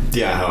the...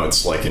 Yeah, how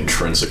it's like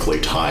intrinsically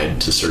tied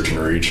to certain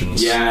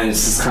regions. Yeah, and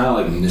it's this kind of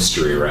like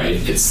mystery, right?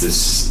 It's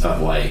this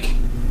like,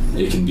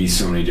 it can be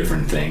so many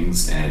different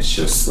things, and it's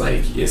just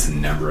like, it's a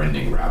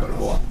never-ending rabbit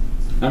hole.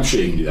 I'm sure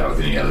you can do that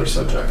with any other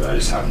subject, but I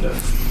just happen to...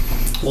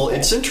 Well,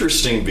 it's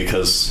interesting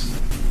because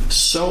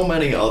so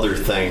many other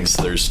things,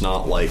 there's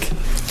not like,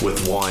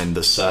 with wine,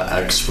 the set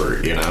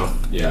expert,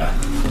 Yeah.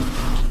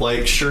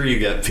 Like, sure, you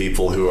get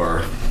people who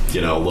are...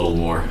 a little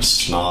more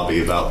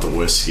snobby about the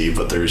whiskey,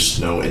 but there's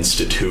no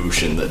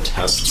institution that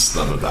tests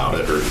them about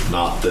it, or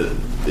not that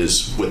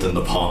is within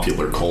the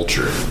popular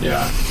culture.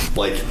 Yeah.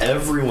 Like,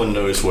 everyone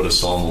knows what a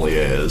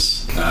sommelier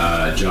is.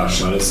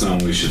 Josh, let us know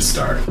when we should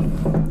start.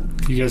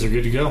 You guys are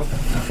good to go.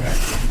 Okay.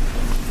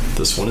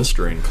 This one is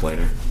drain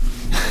cleaner.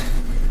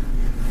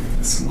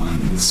 This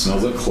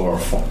smells like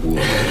chloroform.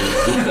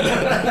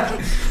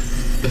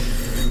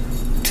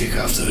 Take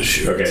off those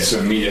shoes. Okay, so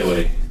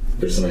immediately...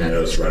 There's something I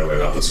noticed right away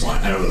about this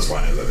wine. I know what this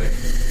wine is, I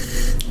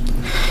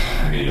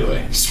think.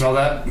 Immediately. Smell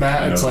that,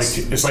 Matt?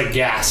 It's like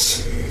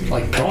gas.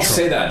 Like petrol. Don't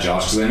say that,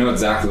 Josh, because I know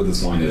exactly what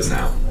this wine is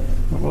now.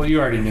 Well, you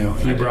already knew.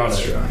 You brought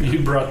it. True. You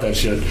brought that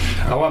shit.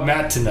 I want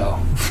Matt to know.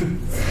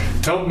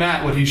 Tell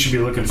Matt what he should be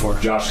looking for.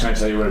 Josh, can I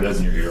tell you what it is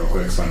in your ear real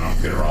quick so I don't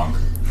get it wrong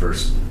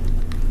first?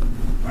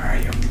 Where are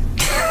you?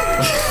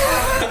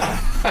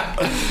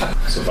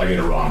 So if I get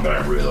it wrong, then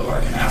I really look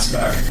like an ass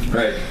back.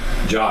 Right.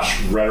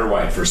 Josh, red or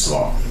white, first of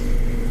all?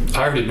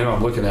 I already know.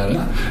 I'm looking at it.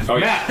 Oh,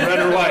 Matt, red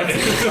or white?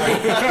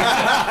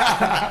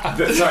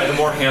 Sorry, the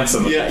more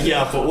handsome.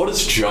 Yeah, but what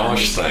does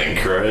Josh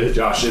think, right?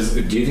 Josh,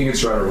 do you think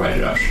it's red or white,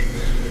 Josh?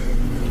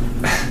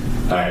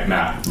 All right,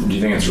 Matt, do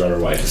you think it's red or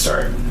white to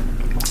start?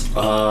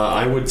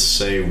 I would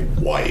say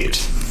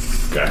white.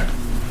 Okay.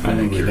 I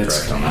think you're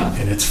correct on that.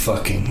 And it's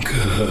fucking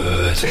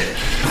good.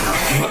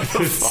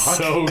 It's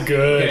so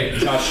good. Okay,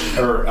 Josh,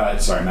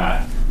 sorry,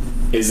 Matt.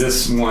 Is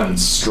this one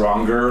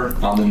stronger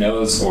on the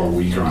nose or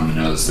weaker on the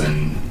nose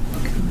than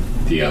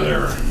the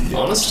other?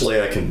 Honestly,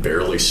 I can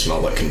barely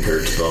smell it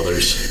compared to the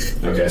others.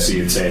 Okay, so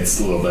you'd say it's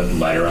a little bit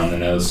lighter on the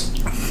nose?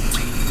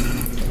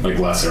 Like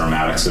less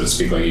aromatic, so to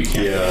speak, like you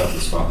can't Yeah. the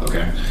spot.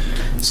 Okay.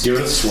 Just give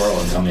it a swirl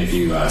and tell me if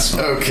you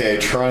smell. Okay,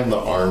 trying the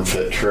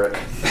armpit trick.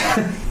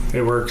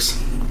 It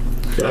works.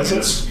 Does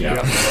it?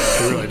 Yeah.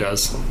 It really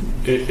does.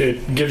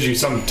 It gives you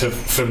something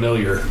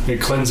familiar. It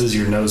cleanses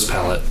your nose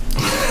palate.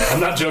 I'm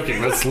not joking.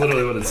 That's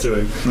literally what it's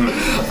doing.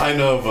 I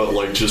know, but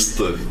like just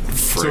the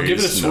phrase. So give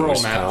it a swirl,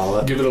 nose Matt.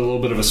 palate. Give it a little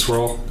bit of a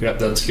swirl. Yep,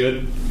 that's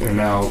good. And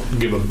now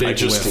give a big I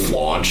just whiff.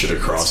 launch it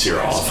across your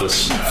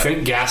office.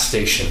 Think gas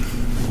station.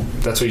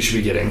 That's what you should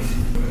be getting.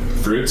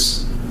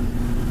 Fruits?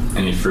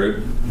 Any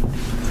fruit?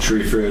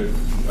 Tree fruit?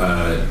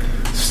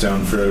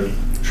 Stone fruit?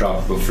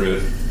 Tropical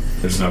fruit?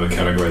 There's another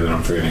category that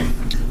I'm forgetting.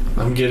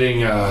 I'm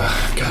getting,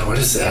 God, what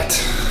is that?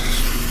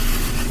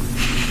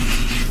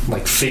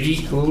 Like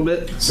figgy a little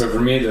bit? So for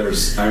me,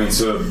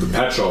 so the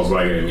petrol is what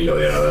I get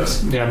immediately out of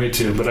this. Yeah, me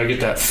too. But I get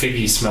that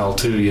figgy smell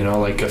too,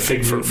 like a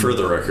fig fruit. For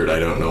the record, I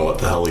don't know what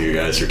the hell you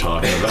guys are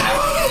talking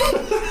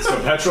about. So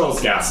petrol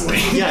is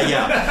gasoline.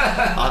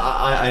 Yeah.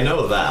 I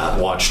know that.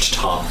 Watched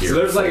Top Gear. So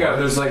there's like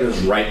a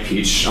ripe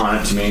peach on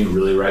it to me,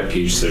 really ripe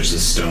peach. There's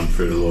this stone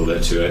fruit a little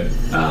bit to it.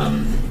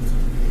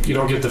 You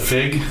don't get the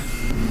fig?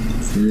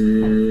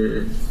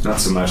 Not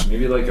so much.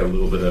 Maybe like a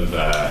little bit of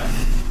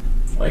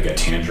like a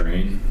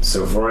tangerine.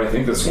 So for what I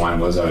think this wine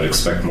was, I would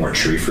expect more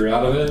tree fruit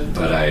out of it.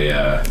 But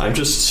I'm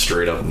just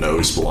straight up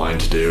nose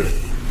blind, dude.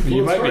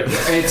 You might be.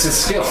 It's a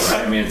skill,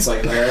 right? I mean, it's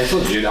like I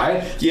told you,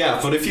 Yeah,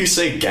 but if you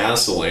say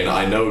gasoline,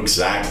 I know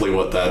exactly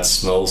what that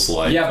smells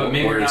like. Yeah, but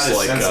maybe you're not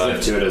as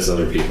sensitive to it as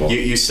other people.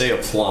 You say a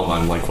plum,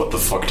 I'm like, what the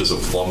fuck does a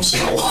plum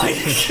smell like?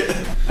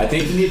 I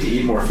think you need to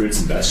eat more fruits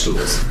and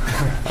vegetables.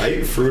 I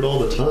eat fruit all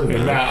the time,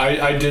 man.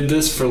 Matt, I did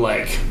this for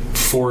like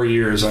 4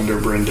 years under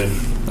Brendan.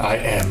 I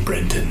am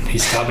Brendan.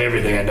 He's taught me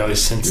everything I know.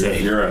 He's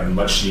sensei. You're a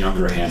much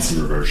younger,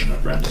 handsomer version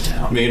of Brendan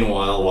now.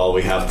 Meanwhile, while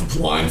we have the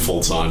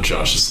blindfolds on,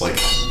 Josh is like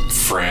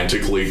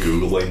frantically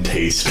Googling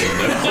tasting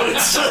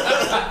notes.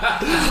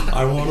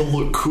 I want to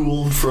look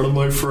cool in front of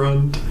my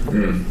friend.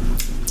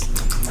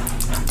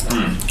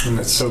 And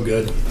it's so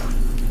good.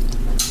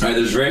 All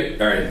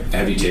right,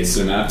 have you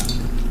tasted that?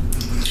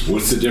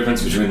 What's the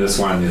difference between this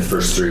wine and the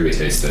first three we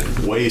tasted?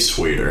 Way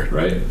sweeter.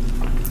 Right?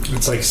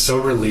 It's like so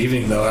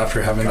relieving though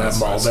after having that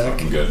Malbec.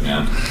 Fucking good,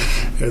 man.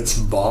 It's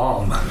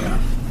bomb. Yeah.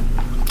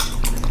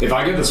 If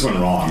I get this one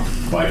wrong,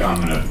 like I'm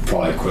gonna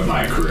probably quit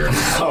my career.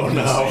 Oh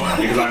no!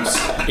 Because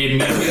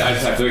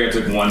I feel like I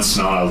took one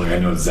smell. And I was like, I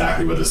know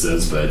exactly what this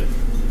is, but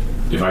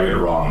if I get it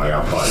wrong, like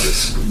I'll probably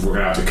we're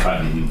gonna have to cut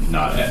and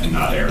not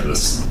air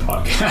this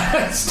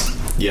podcast.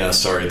 Yeah,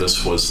 sorry,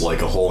 this was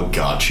like a whole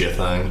gotcha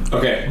thing.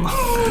 Okay.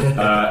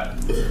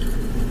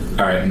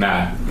 All right,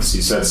 Matt. So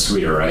you said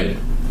sweeter, right?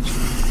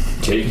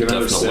 Take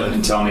another sip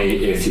and tell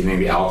me if you think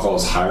the alcohol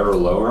is higher or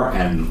lower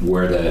and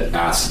where the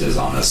acid is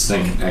on this.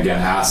 Think,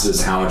 again, acid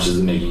is how much is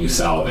it making you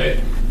salivate?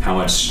 How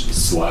much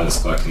saliva is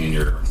collecting in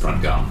your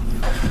front gum?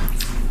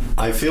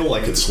 I feel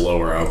like it's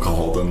lower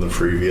alcohol than the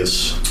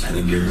previous. I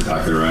think you're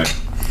exactly right.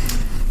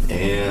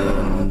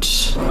 And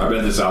I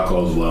bet this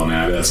alcohol is low,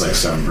 man. I bet it's like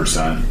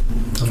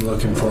 7%. I'm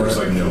looking for There's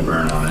it. like no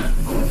burn on it.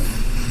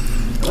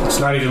 It's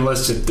not even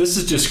listed. This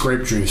is just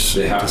grape juice.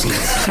 They have to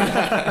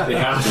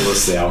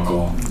list the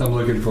alcohol. I'm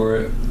looking for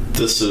it.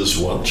 this is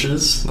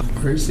Welch's.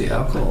 Where's the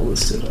alcohol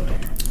listed on here?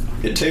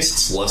 It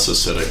tastes less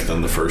acidic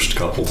than the first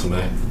couple to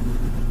me.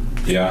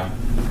 Yeah.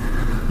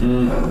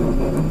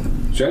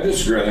 So I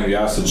disagree. I think the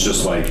acid's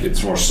just like,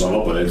 it's more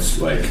subtle, but it's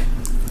like,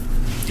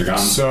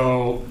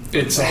 so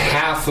it's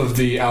half of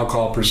the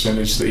alcohol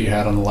percentage that you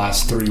had on the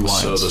last 3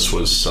 wines. So this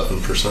was 7%?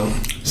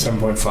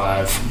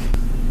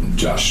 7.5.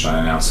 Josh, should I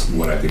announce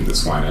what I think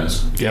this wine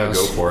is? Yes.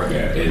 Go for it.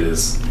 Yeah, it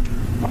is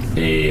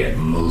a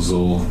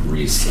Mosel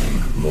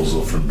Riesling.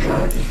 Mosel from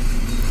Germany.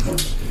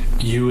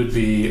 You would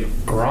be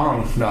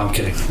wrong. No, I'm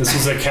kidding. This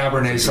was a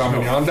Cabernet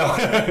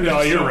Sauvignon.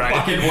 No, you're right.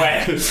 Fucking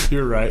way.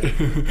 You're right.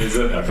 Is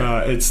it?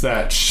 Okay. It's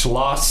that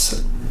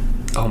Schloss.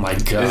 Oh my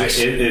gosh.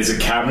 Is it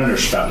Cabernet or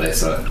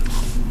Spätlese?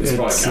 It's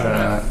probably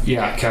Cabernet.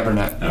 Yeah,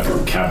 Cabernet.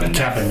 Cabernet.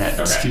 Cabernet,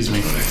 Okay. excuse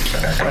me.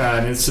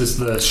 And it's just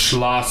the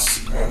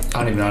Schloss. I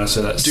don't even know how to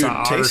say that. Dude,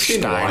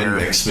 tasting wine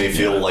makes me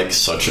feel like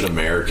such an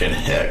American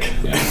hick.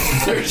 Yeah.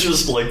 They're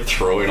just like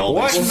throwing all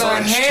What these the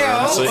French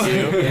hell? terms at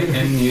you.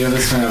 And you know,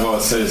 this thing I've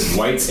always said is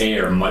whites A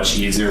are much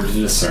easier to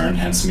discern,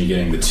 hence me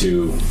getting the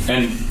two.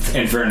 And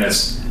in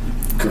fairness,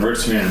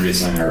 Gewürztraminer and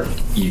Riesling are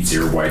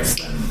easier whites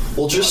than.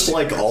 Well, just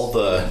like all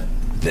the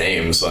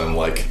names, I'm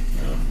like,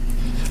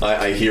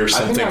 I hear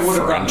something I think I would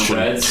have gotten French the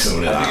and reds.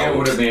 tune it I think I out.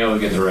 would have been able to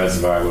get the reds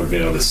if I would have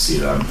been able to see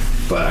them.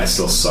 But I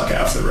still suck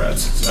ass at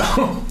reds.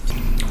 So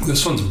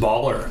This one's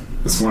baller.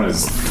 this one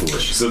is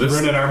delicious. So this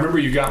Brendan, I remember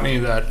you got me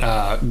that,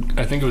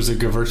 I think it was a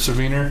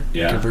Gewürztraminer.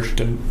 Yeah.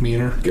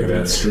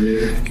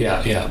 Gewürztraminer.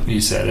 Yeah,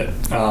 you said it.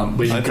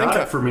 But you I got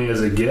think it for me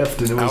as a gift,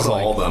 and it Out was of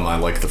like, all of them, I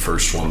like the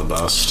first one the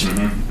best.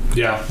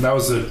 yeah,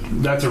 that's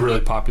a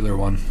really popular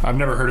one. I've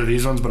never heard of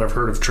these ones, but I've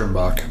heard of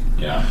Trimbach.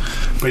 Yeah.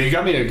 But you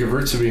got me a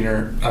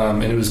Gewürztraminer,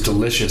 and it was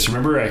delicious.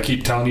 Remember, I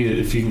keep telling you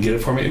if you can get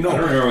it for me. I don't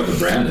No, remember what the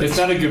brand is. it's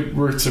not a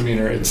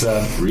Gewürztraminer. It's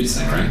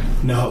Riesling, right?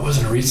 no, it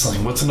wasn't a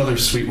Riesling. What's another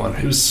sweet one?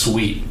 It was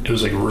sweet. It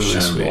was like really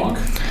Chenin sweet. Blanc?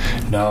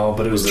 No,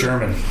 but it was Was it-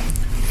 German.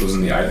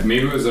 Wasn't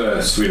maybe it was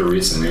a sweeter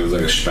Riesling. Maybe it was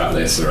like a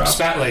Spätlese or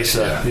Spätlese.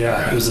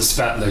 Yeah, okay. it was a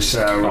Spätlese.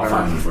 I'll Whatever.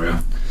 find them for you.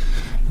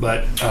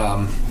 But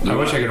I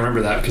wish I could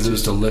remember that because it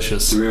was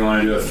delicious. Do we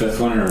want to do a fifth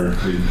one or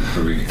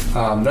we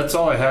That's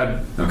all I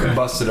had Okay.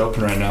 busted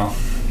open right now.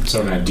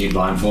 So gonna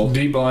de-blindfold?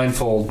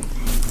 de-blindfold.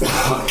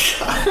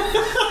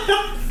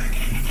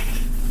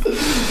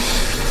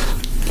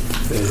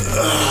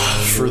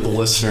 For the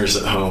listeners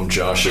at home,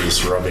 Josh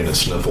is rubbing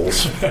his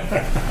nipples.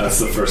 That's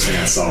the first thing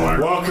I saw when I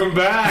Welcome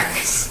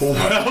back.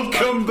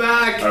 Welcome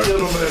back,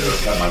 gentlemen.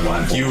 got my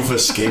blindfold. You've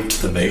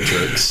escaped the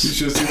Matrix. You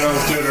should have seen what I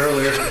was doing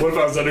earlier. What if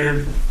I was under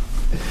here?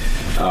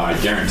 I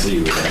guarantee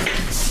you.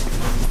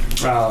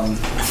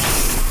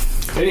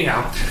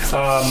 Anyhow,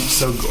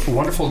 so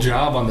wonderful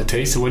job on the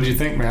taste. What did you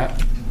think,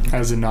 Matt,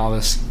 as a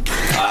novice?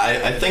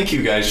 I think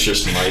you guys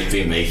just might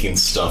be making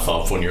stuff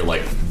up when you're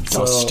like,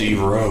 Dusty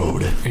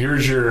Road.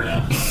 Here's your,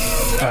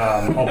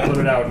 I'll put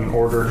it out in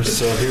order.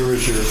 So here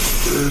was your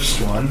first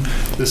one.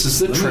 This is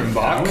the I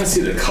Trimbach. want to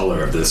see the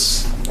color of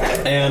this.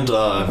 And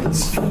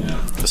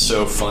Yeah.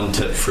 so fun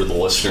tip for the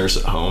listeners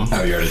at home.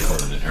 Oh, you already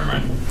recorded it. Never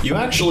mind. You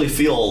actually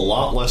feel a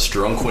lot less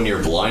drunk when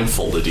you're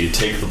blindfolded. You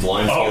take the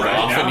blindfold Oh, right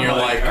off now and you're I'm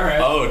like, like, all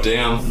right. oh,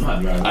 damn.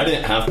 Not bad. I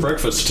didn't have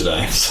breakfast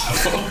today.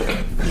 So.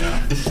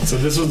 Yeah. So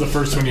this was the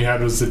first one you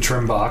had was the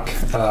Trimbach.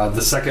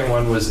 The second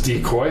one was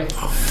Decoy.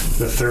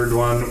 The third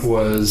one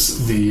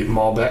was the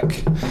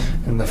Malbec.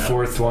 And the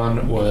fourth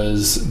one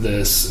was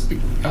this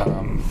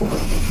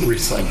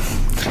Riesling.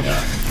 Yeah.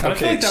 I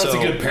feel like that was a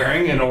good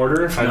pairing in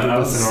order if I did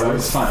this in That order.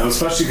 was fine,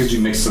 especially because you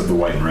mixed up the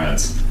white and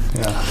reds.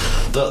 Yeah.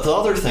 The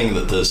other thing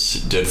that this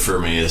did for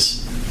me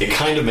is it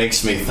kind of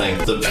makes me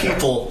think the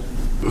people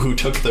who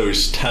took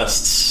those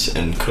tests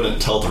and couldn't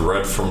tell the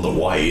red from the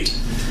white,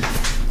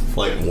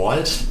 like,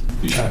 what?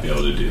 You should be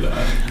able to do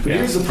that. But Yeah.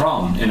 here's the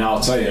problem, and I'll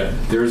tell you,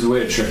 there's a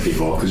way to trick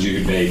people because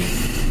you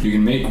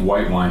can make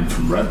white wine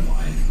from red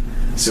wine,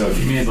 So if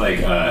you made like,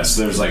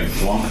 so there's like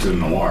Blanc de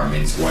Noir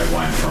means white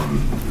wine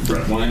from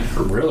red wine.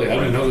 Or Really? I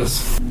didn't know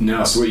this.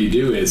 No, so what you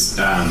do is,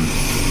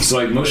 so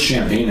like most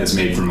champagne is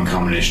made from a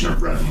combination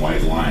of red and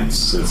white wines.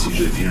 So it's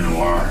usually Pinot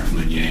Noir,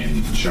 Meunier,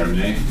 and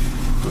Chardonnay.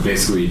 But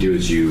basically what you do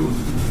is you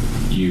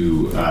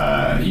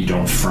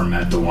don't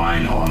ferment the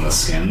wine on the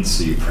skins,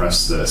 so you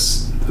press the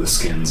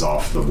skins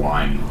off the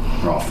wine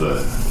or off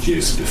the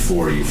juice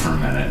before you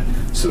ferment it,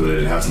 so that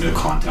it has no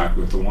contact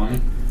with the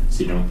wine.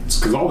 So you don't,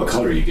 because all the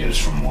color you get is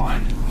from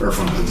wine or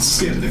from the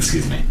skin.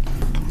 Excuse me.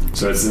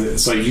 So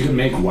it's like you can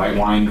make white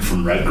wine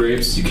from red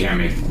grapes. You can't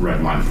make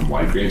red wine from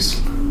white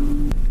grapes.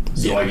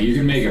 So like you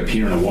can make a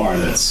Pinot Noir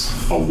that's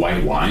a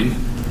white wine,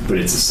 but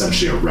it's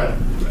essentially a red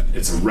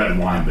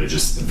wine, but it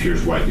just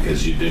appears white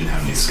because you didn't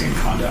have any skin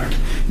contact.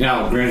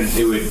 Now, granted,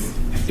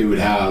 it would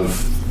have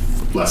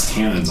less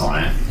tannins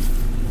on it,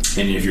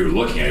 and if you were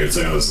looking at it, you'd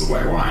say, "Oh, this is a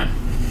white wine."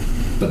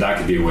 But that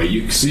could be a way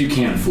you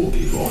can fool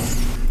people.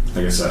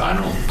 Like I said, I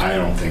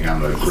don't think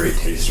I'm a great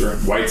taster.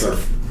 Whites are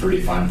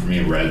pretty fine for me.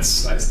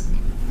 Reds, I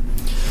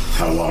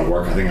had a lot of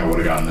work. I think I would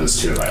have gotten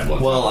those too if I had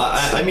looked. Well,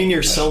 I mean,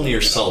 you're selling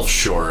yourself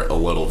short a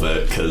little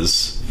bit,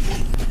 because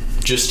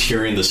just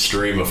hearing the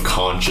stream of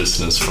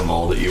consciousness from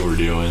all that you were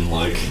doing,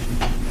 like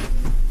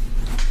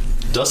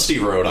Dusty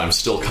Road, I'm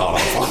still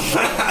caught up on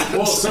that.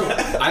 Well, so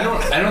I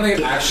don't think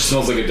it actually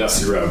smells like a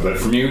dusty road, but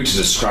for me to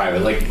describe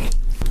it, like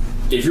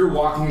if you're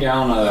walking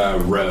down a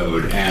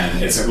road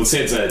and it's, let's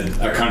say it's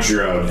a country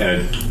road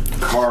and a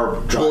car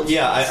drives. Well,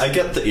 yeah, I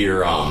get that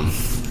you're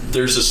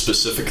there's a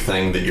specific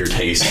thing that you're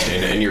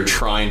tasting and you're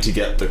trying to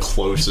get the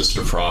closest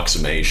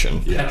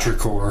approximation. Yeah.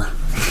 Petrichor.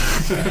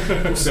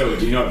 So,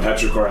 do you know what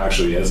petrichor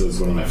actually is? It's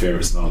one of my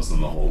favorite smells in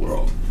the whole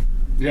world.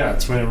 Yeah,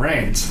 it's when it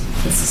rains.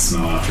 It's the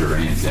smell after it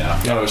rains,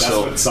 yeah. Oh,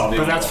 That's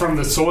but that's from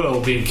the soil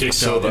being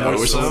kicked out. The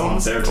ozone? Or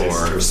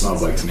it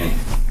smells like to me. I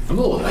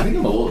think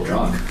I'm a little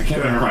drunk. I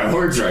can't remember my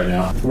words right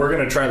now. We're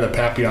going to try the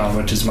Papillon,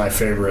 which is my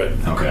favorite.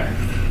 Okay.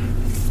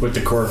 With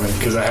the Corvin,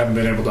 because I haven't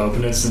been able to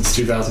open it since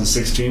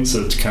 2016,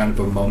 so it's kind of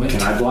a moment.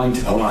 Can I blind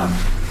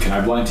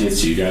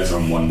taste you guys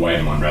on one white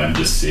and one red and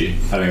just see? I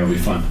think it'll be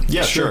fun.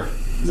 Yeah, sure.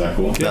 Is that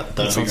cool? Yeah,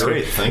 that'd be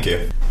great. Thank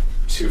you.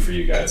 2 for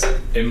you guys.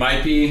 It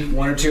might be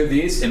 1 or 2 of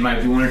these. It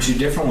might be 1 or 2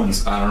 different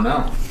ones. I don't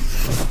know.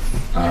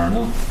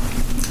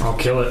 I'll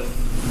kill it.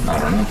 I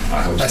don't know.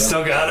 I hope so. I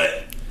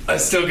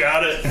still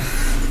got it.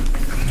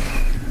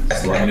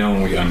 So let me know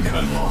when we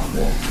uncut.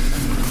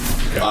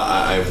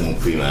 I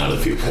won't be mad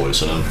if you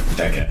poison him.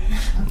 Okay.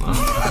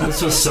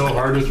 This was so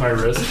hard with my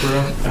wrist,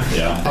 bro.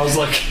 Yeah. I was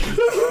like,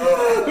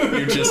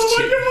 You just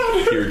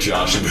hear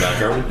Josh in the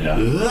background. Yeah.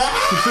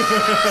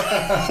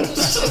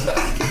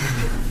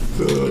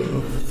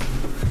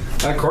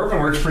 That Corvin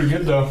works pretty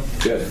good, though.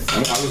 Good. I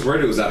was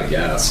worried it was out of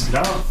gas.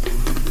 No.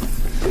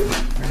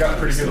 I got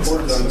pretty good So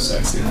cords on this.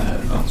 sexy in the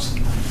headphones.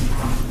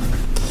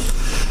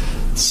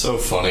 It's so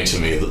funny to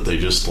me that they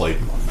just like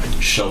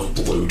shove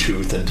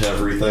Bluetooth into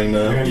everything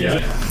now. Yeah.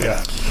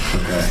 Yeah.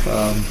 Okay.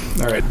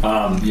 All right.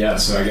 Yeah,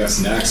 so I guess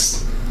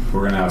next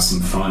we're going to have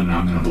some fun, and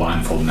I'm going to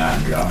blindfold Matt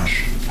and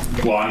Josh.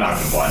 Well, I'm not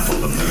going to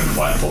blindfold them. They're going to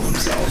blindfold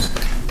themselves.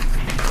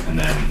 And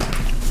then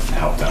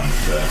help them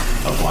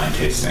with a blind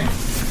tasting.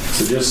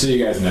 So just so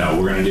you guys know,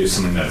 we're going to do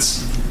something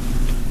that's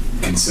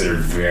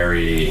considered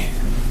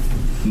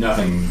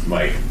nothing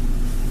like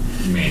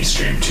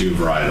mainstream. 2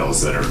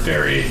 varietals that are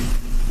very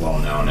well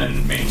known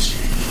and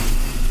mainstream.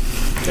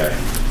 Okay.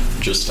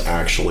 Just to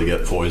actually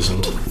get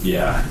poisoned.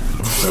 Yeah.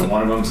 So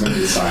one of them's going to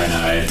be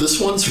cyanide. This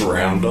one's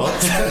Roundup.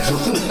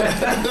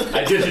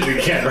 I did it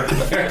again right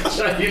there.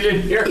 You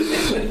didn't hear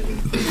it.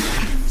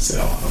 So,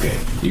 okay.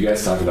 You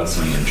guys talk about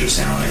something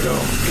interesting. I want to go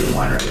to the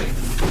wine ready.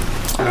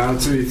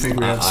 So you think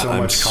we have so I'm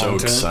much so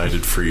content?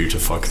 excited for you to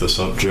fuck this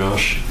up,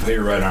 Josh. Put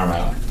your right arm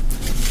out.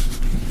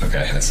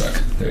 Okay, I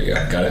suck. There you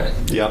go. Got it?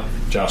 Yep.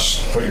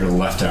 Josh, put your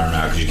left arm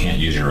out because you can't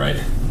use your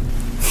right.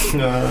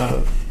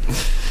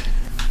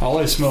 All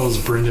I smell is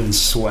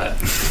Brendan's sweat.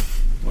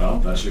 Well,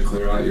 that should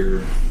clear out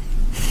your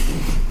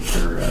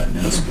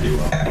nose pretty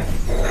well.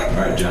 All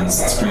right, gents,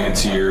 let's bring it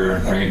to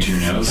your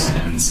nose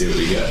and see what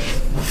we get.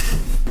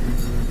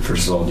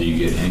 First of all, do you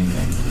get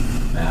anything,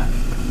 Matt?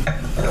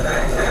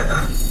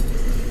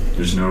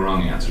 There's no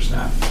wrong answers,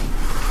 Matt.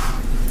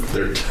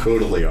 There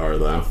totally are,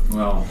 though.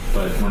 Well,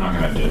 but we're not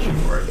going to judge you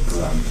for it because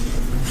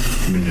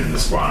I've been doing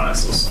this for a while and I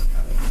still suck at it.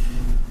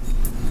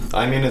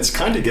 I mean, it's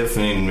kind of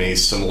giving me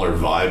similar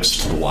vibes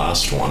to the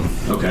last one.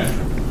 Okay.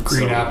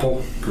 Green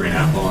apple. Green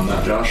apple on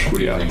that, Josh? What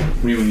do you think?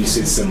 When you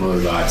say similar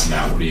vibes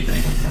now, what do you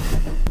think?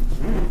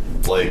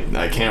 Like,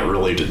 I can't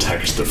really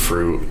detect the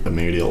fruit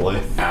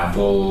immediately.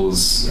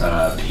 Apples,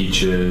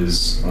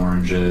 peaches,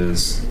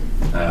 oranges,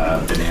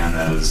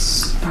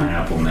 bananas,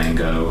 pineapple,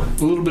 mango.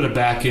 A little bit of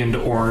back end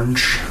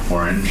orange.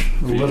 Orange?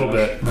 A little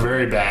bit.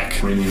 Very back.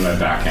 What do you mean by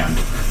back end?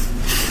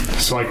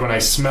 So like when I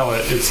smell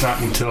it, it's not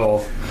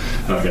until...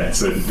 Okay,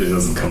 so it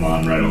doesn't come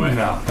on right away.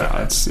 No,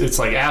 it's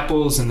like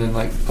apples and then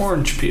like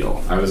orange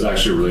peel. I was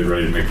actually really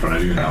ready to make fun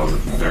of you, and that was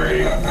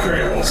very,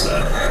 very well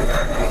said.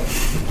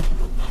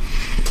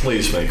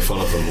 Please make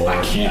fun of them more.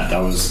 I can't. That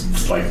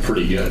was like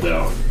pretty good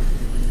though.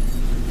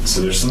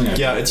 So there's something.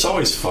 Yeah, it's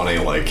always funny.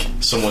 Like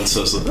someone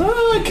says,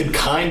 "I could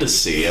kind of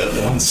see it,"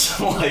 and it's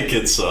like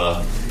it's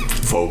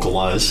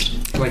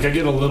vocalized. Like I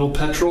get a little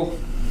petrol.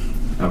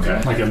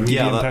 Okay. Like a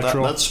medium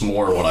petrol. That's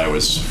more what I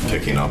was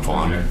picking up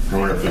on. Okay. I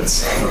wonder if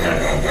it's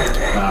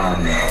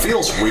okay.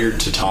 Feels weird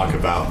to talk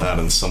about that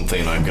in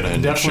something I'm going to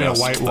ingest. Definitely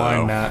a white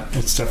wine, Matt.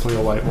 It's definitely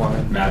a white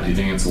wine. Matt, do you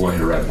think it's a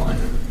white or red wine?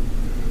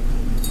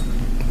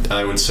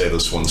 I would say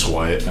this one's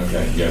white.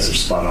 Okay, you guys are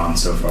spot on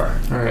so far.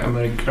 All right, I'm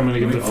gonna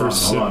get the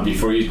first sip. Hold on,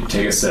 before you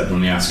take a sip, let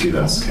me ask you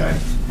this, okay?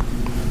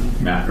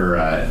 Matt or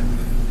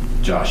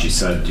Josh, you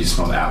said you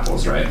smelled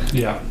apples, right?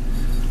 Yeah.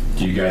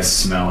 Do you guys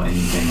smell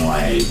anything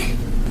like?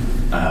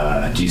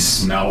 Do you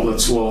smell?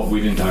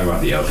 We didn't talk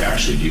about the oak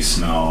actually. Do you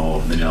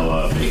smell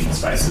vanilla, baking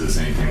spices,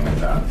 anything like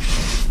that?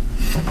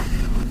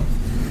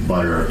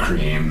 Butter,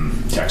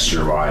 cream,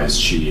 texture-wise,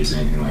 cheese,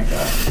 anything like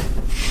that?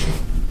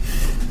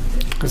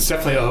 It's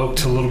definitely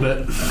oaked a little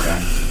bit. Okay.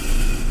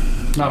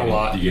 Not a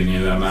lot. Do you get any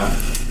of that, Matt?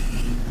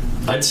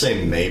 I'd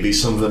say maybe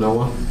some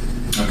vanilla.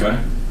 Okay.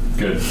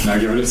 Good. Now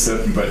give it a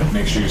sip, but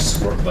make sure you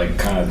squirt,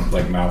 kind of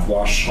like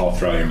mouthwash all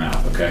throughout your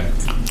mouth, okay?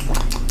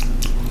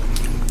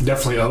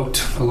 Definitely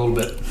oaked a little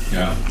bit.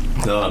 Yeah.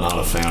 No, not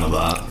a fan of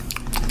that.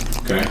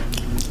 Okay.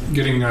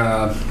 Getting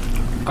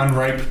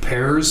unripe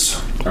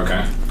pears.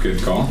 Okay.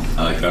 Good call.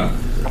 I like that.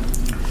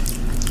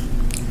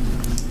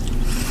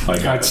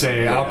 Like I'd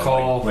say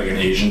alcohol. Like an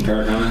Asian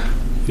pear kind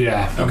of?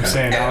 Yeah. I'm Okay.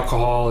 saying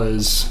alcohol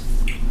is...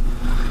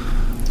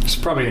 It's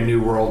probably a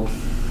new world.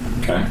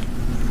 Okay.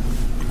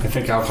 I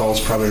think alcohol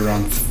is probably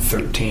around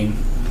 13.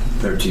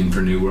 13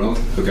 for New World.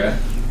 Okay.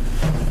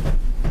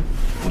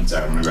 One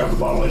second, I'm gonna grab the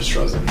bottle I just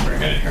froze it and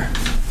bring it in here.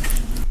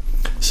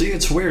 See,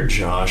 it's weird,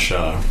 Josh.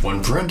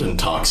 When Brendan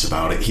talks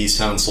about it, he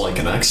sounds like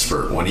an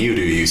expert. When you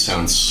do, you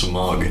sound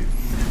smug.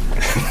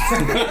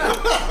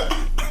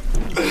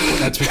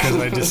 That's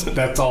because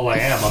that's all I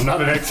am. I'm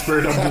not an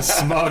expert, I'm just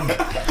smug.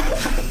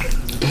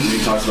 When he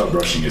talks about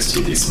brushing his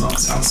teeth, he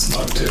sounds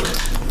smug too.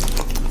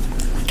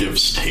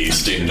 Gives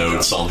tasting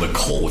notes on the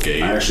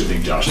Colgate. I actually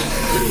think Josh is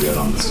pretty good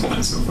on this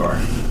one so far.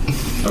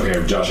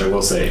 Okay, Josh, I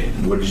will say,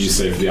 what did you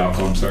say for the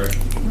alcohol? I'm sorry.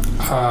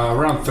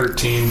 Around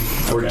 13,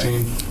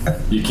 14.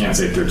 Okay. You can't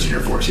say 13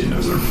 or 14.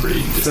 Those are pretty...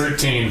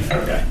 13.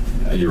 Okay.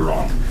 You're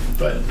wrong.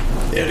 But...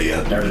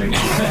 Idiot. Everything...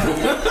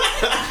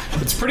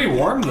 It's pretty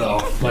warm,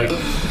 though. Like,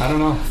 I don't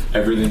know.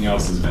 Everything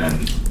else has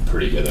been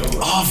pretty good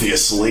overall.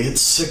 Obviously,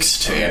 it's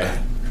 16. Okay.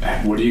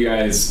 What do you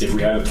guys... If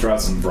we had to throw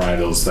out some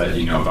varietals that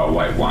you know about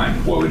white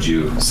wine, what would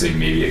you say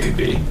maybe it could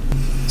be?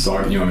 So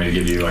you want me to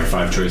give you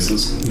 5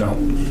 choices? No.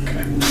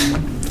 Okay.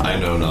 I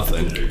know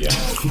nothing. Yeah.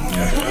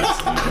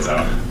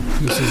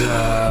 This is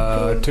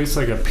it tastes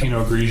like a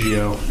Pinot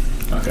Grigio.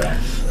 Okay.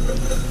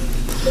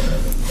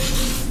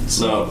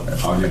 So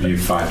I'll give you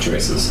 5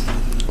 choices: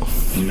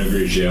 Pinot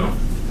Grigio,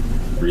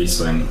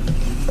 Riesling,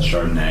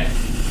 Chardonnay,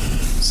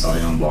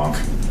 Sauvignon Blanc,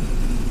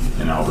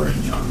 and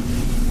Albariño.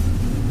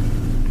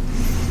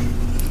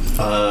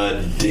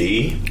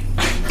 D.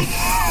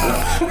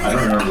 I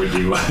don't remember what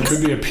D was.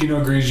 Could be a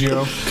Pinot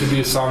Grigio, could be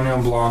a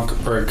Sauvignon Blanc,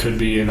 or it could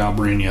be an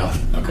Albariño.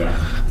 Okay.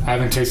 I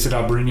haven't tasted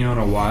Albariño in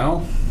a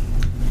while,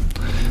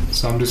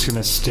 so I'm just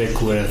gonna stick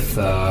with.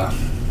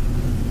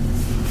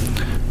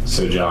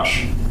 So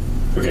Josh,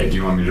 okay. Do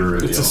you want me to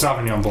reveal? It's a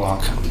Sauvignon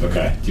Blanc.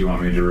 Okay. Do you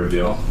want me to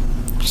reveal?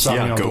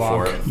 Sauvignon go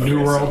Blanc. for it. New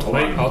Okay, World. so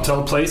Wait, I'll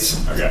tell the place.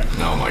 Okay.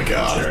 Oh my Let's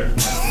god. hear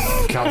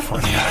it.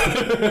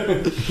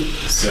 California.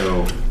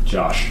 So,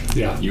 Josh,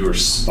 Yeah. you were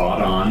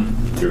spot on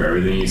through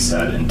everything you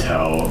said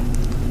until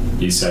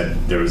you said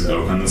there was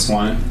oak on this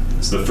wine.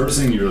 So the first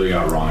thing you really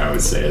got wrong, I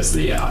would say, is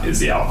the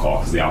alcohol,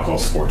 because the alcohol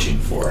is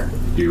 14.4.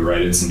 You're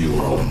right, it's New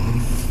World.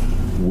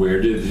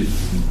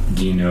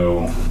 Do you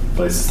know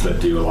places that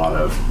do a lot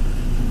of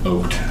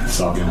oaked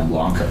Sauvignon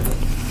Blanc?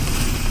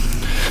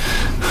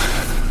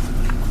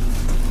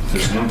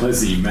 There's one place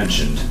that you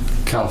mentioned.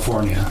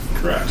 California.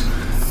 Correct.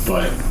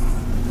 But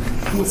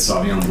with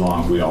Sauvignon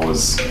Blanc, we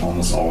almost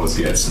always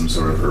get some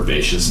sort of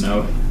herbaceous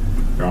note.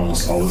 You're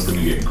almost always going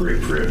to get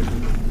grapefruit.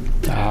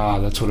 Ah,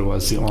 that's what it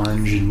was. The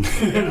orange and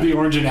the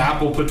orange and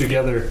apple put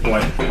together. Well,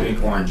 I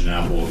think orange and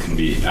apple can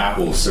be...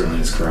 Apple certainly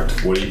is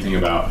correct. What do you think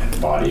about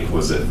body?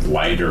 Was it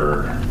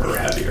lighter or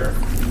heavier?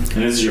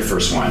 And this is your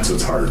first wine, so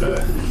it's harder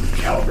to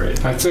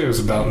calibrate. I'd say it was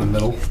about in the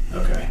middle.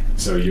 Okay.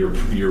 So you're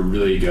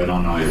really good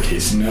on all your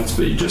tasting notes,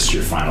 but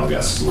your final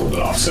guess is a little bit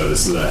off. So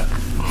this is a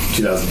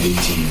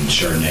 2018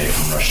 Chardonnay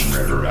from Russian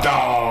River.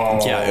 Oh.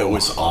 Yeah, it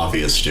was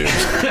obvious, dude.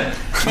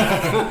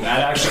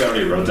 Matt actually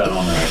already wrote that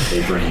on the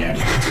paper and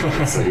handed it to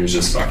me, so he was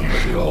just fucking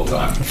with you the whole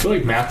time. I feel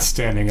like Matt's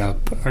standing up.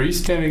 Are you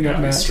standing up,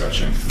 I'm Matt?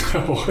 stretching.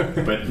 No.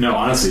 But no,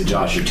 honestly,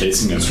 Josh, your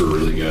tasting notes were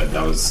really good.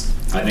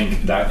 I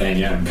think that, and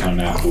again, kind of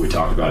Matt, what we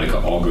talked about, it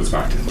all goes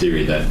back to the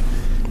theory that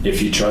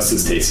if you trust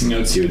his tasting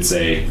notes, he would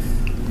say,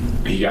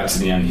 he got to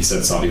the end, he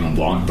said Sauvignon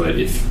Blanc, but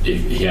if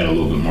he had a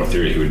little bit more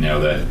theory, he would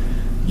know that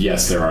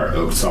yes, there are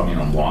oak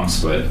Sauvignon Blancs,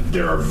 but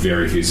there are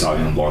very few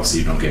Sauvignon Blancs, so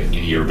you don't get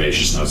any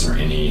herbaceous notes or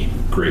any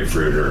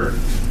grapefruit or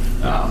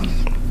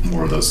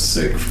more of those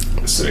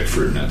acidic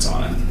fruit notes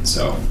on it.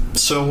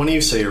 So when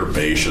you say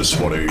herbaceous,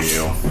 what are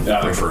you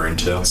referring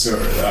to? So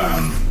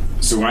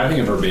when I think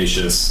of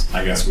herbaceous,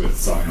 I guess with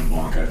Sauvignon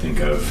Blanc, I think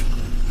of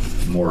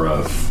more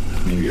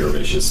of maybe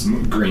herbaceous.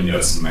 Green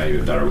notes might be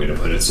a better way to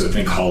put it. So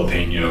think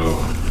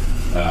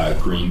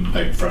jalapeno, green,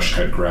 like fresh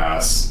cut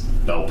grass,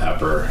 bell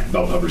pepper.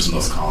 Bell pepper's the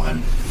most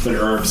common. But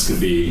herbs could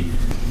be,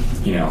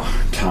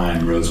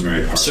 thyme,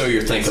 rosemary, parsley. So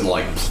you're thinking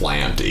like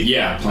planty.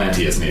 Yeah,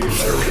 planty is maybe a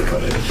better way to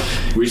put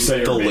it. We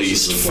say the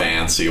least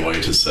fancy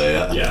way to say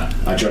it. Yeah,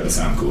 I tried to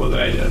sound cooler than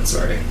I did,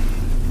 sorry.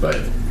 But,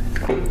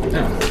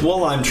 yeah.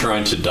 Well, I'm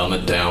trying to dumb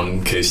it down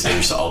in case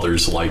there's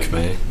others like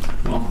me.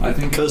 Well, I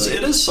think... Because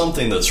it is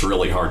something that's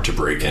really hard to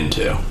break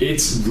into.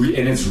 It's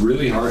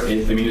really hard.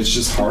 It's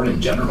just hard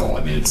in general.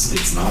 I mean,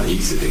 it's not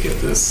easy to get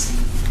this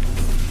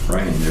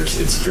right, and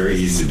it's very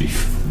easy to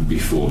be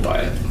fooled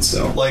by it.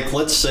 So, like,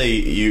 let's say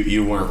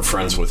you weren't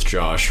friends with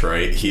Josh,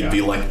 right? He'd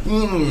be like,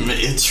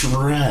 it's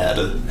red.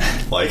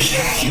 Like,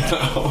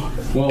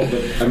 Well,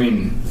 but, I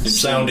mean...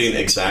 sounding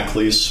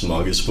exactly as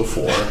smug as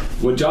before.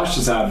 What Josh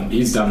has had,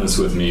 he's done this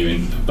with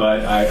me,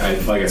 but I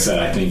like I said,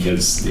 I think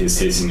his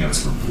tasting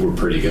notes were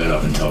pretty good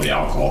up until the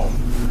alcohol.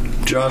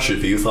 Josh,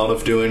 have you thought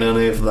of doing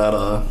any of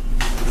that,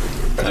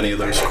 any of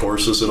those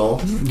courses at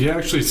all? Yeah, I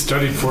actually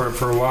studied for it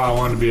for a while. I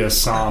wanted to be a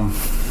Somm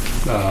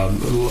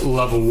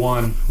level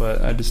 1,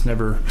 but I just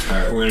never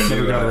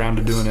got around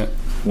to doing it.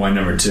 Wine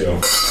number 2.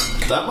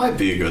 That might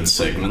be a good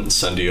segment.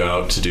 Send you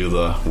out to do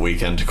the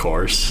weekend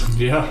course.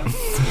 Yeah.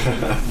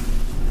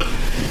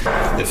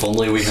 If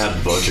only we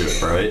had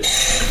budget, right?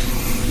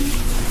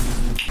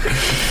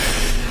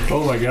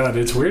 Oh my god,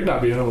 it's weird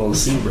not being able to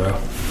see, bro.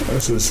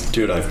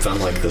 Dude, I've been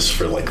like this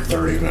for like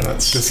 30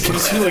 minutes. This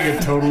gives me like a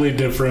totally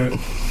different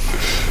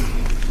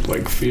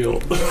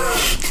feel.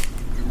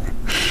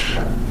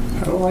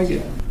 I don't like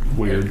it.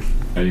 Weird.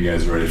 Are you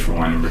guys ready for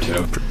wine number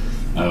 2?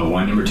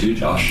 Wine number 2,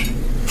 Josh.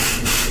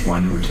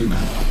 Wine number 2,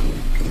 Matt.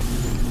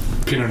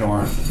 Pinot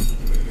Noir.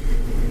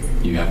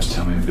 You have to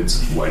tell me if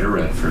it's white or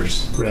red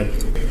first. Red.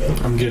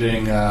 I'm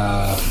getting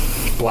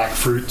black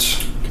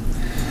fruits.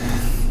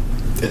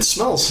 It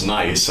smells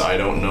nice. I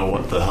don't know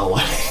what the hell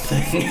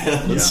anything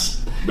is.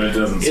 Yeah, but it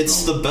doesn't It's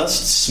smell. the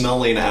best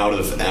smelling out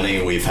of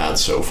any we've had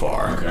so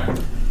far. Okay.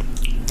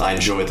 I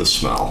enjoy the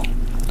smell.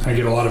 I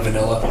get a lot of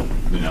vanilla.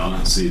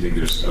 Vanilla? So you think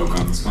there's oak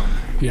on this one?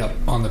 Yep,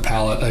 on the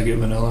palate I get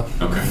vanilla.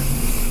 Okay.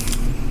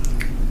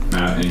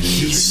 Matt, anything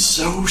He's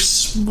so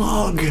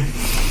smug.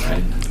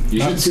 right? You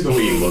should see the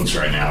way he looks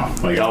right now.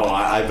 Like, Oh,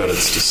 I bet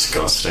it's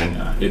disgusting.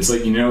 yeah. It's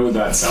like,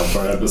 that South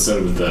Park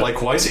episode with the...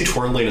 Like, why is he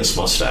twirling his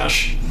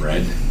mustache?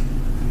 Right?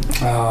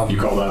 You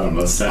call that a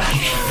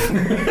mustache?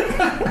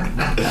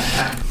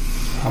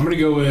 I'm gonna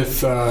go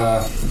with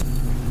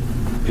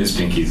His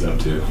pinky's up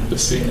too,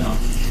 just so you know.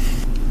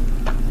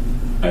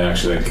 I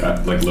actually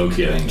like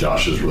low-key, I think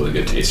Josh has really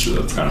good taste for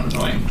that. It's kind of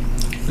annoying.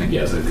 I think he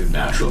has a good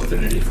natural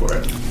affinity for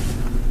it.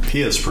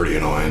 He is pretty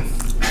annoying.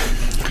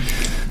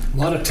 a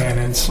lot of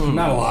tannins.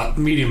 Not a lot,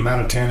 medium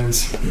amount of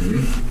tannins.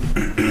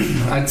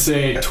 I'd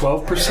say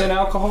 12%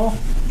 alcohol.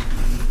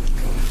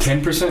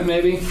 10%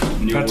 maybe.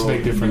 That's a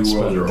big difference. New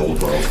World or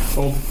Old World?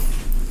 Old.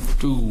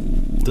 Ooh,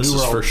 This New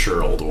is World. for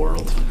sure Old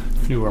World.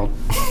 New World.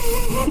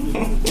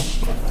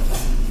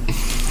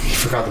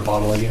 Forgot the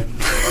bottle again.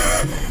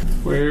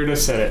 Where to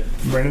set it,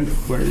 Brendan?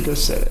 Where to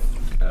set it?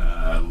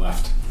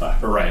 Left.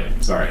 Or right.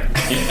 Sorry.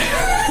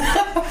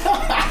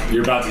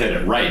 You're about to hit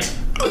it. Right.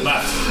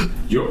 Left.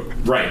 You're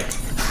right.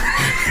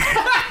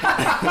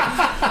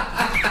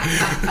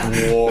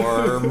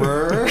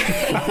 Warmer.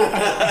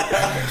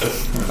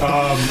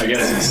 I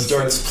guess He it's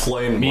starts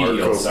playing medial.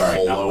 Marco Sorry.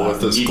 Polo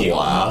with his medial,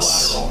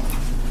 glass. not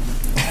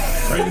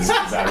lateral. Right? Is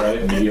that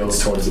right?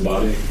 Medial's towards the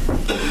body.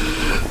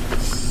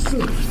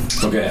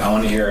 Okay, I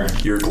want to hear.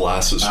 Your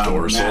glass is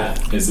dorsal.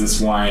 Matt, is this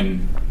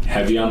wine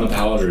heavy on the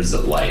palate or is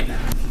it light?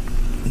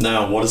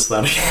 Now, what is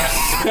that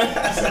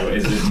again? So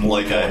is it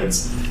more Like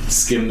towards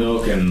skim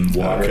milk and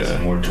water, Okay. is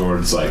it more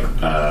towards like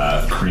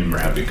cream or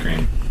heavy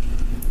cream?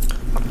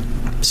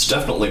 It's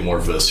definitely more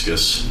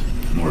viscous.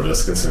 More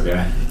viscous,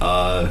 okay.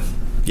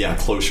 Yeah,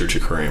 closer to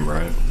cream,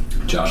 right?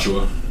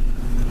 Joshua?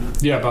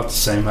 Yeah, about the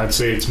same. I'd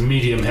say it's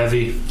medium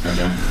heavy.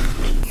 Okay.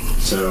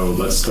 So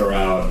let's throw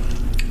out.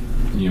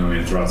 You want me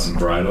to throw out some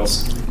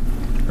varietals,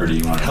 or do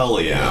you want? Hell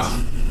yeah.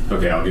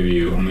 Okay, I'm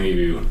gonna give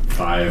you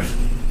 5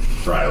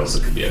 varietals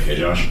that could be okay,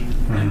 Josh.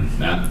 Mm-hmm.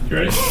 Matt, you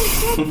ready?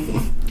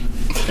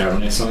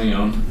 Cabernet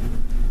Sauvignon,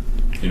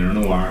 Pinot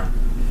Noir,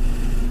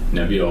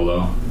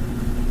 Nebbiolo,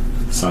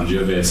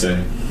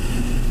 Sangiovese,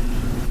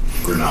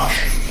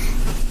 Grenache.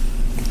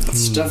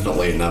 It's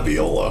definitely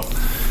Nebbiolo.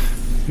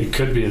 It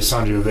could be a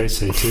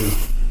Sangiovese too.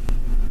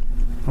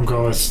 I'm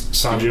going with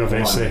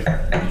Sangiovese.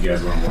 You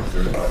guys want to walk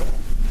through it?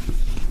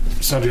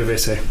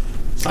 Sangiovese.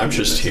 I'm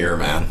just here,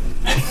 man.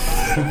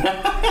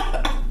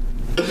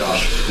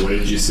 Josh, what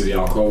did you say the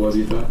alcohol was,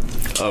 you thought?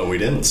 Oh, we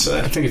didn't I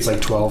say. think it's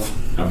like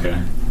 12.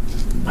 Okay.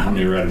 How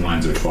many red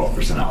wines are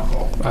 12%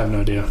 alcohol? I have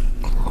no idea.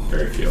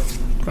 Very few.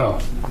 Oh,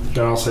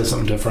 then I'll say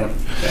something different.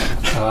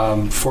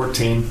 Okay.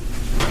 14.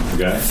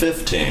 Okay.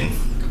 15.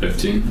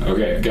 15?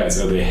 Okay, guys,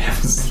 so they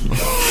have...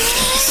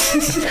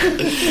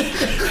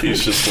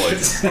 He's just like,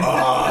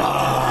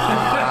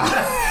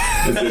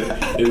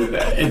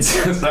 it's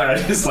sorry,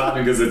 I'm just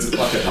laughing because it's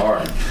fucking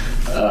hard.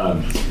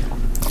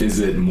 Is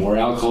it more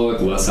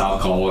alcoholic, less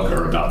alcoholic,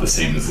 or about the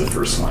same as the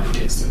first wine you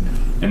tasted?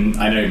 And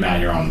I know,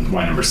 Matt, you're on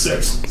wine number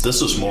 6.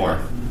 this is more,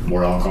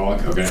 More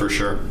alcoholic? Okay. for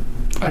sure.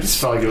 I just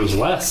felt like it was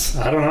less.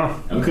 I don't know.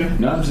 Okay,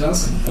 no, I'm just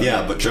asking. Okay.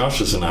 Yeah, but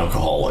Josh is an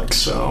alcoholic,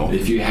 so...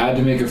 If you had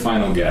to make a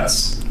final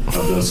guess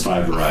of those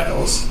 5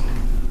 varietals,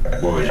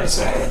 what would you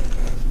say?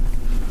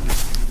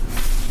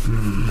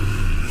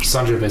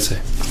 Sangiovese.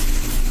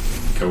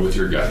 Go with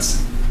your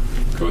guts.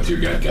 Go with your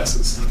gut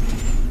guesses.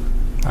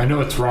 I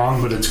know it's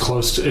wrong, but it's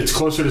closer to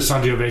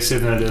Sangiovese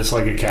than it is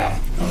like a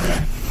cab.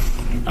 Okay.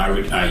 I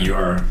would. You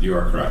are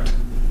correct.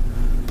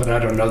 But I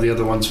don't know the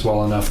other ones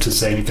well enough to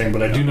say anything.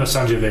 But I do know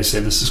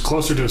Sangiovese. This is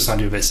closer to a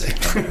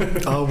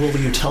Sangiovese. Oh, well, will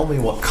you tell me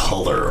what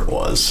color it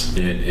was?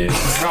 It is.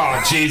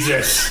 Oh,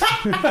 Jesus.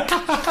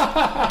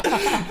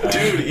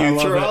 Dude, you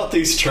throw it. out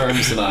these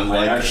terms and I'm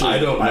like, I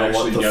don't know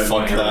what the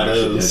fuck that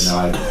is. No,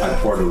 I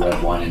poured a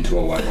red wine into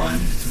a white wine.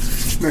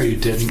 No, you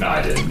didn't. No,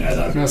 I didn't.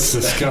 No, That's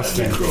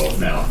disgusting. That'd be cruel.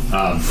 No.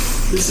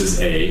 This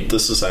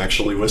is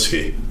actually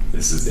whiskey.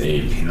 This is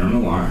a Pinot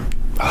Noir.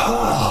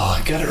 Oh,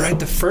 I got it right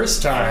the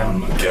first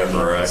time. Get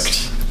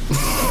wrecked.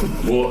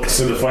 Well,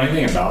 so the funny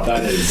thing about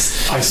that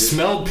is I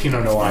smelled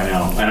Pinot Noir. I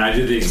know, and I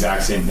did the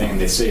exact same thing.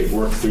 They say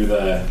work through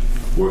the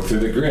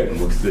grid and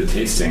work through the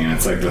tasting, and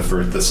it's like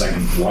the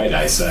second white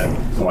I said,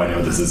 oh, I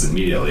know this is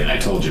immediately, and I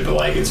told you, but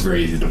like it's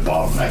very easy to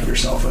bottleneck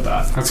yourself with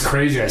that. That's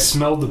crazy. I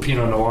smelled the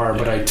Pinot Noir,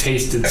 but I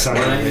tasted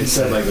something. When I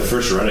said like the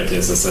first red I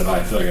tasted, I said, oh,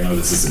 I feel like I know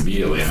this is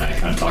immediately, and I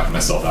kind of talked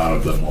myself out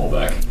of the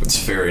Malbec. It's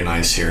very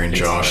nice hearing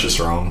Josh is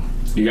wrong.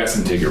 You guys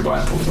can take your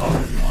blindfolds off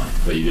if you want,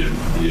 but you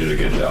did a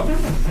good job.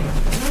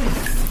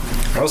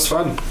 That was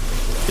fun.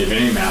 If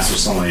any master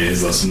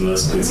sommeliers listen to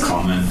this, please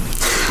comment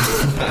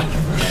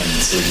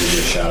and so give you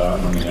a shout out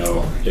and let me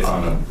know if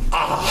I'm a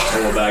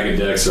total bag of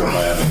dicks or if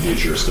I have a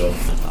future still.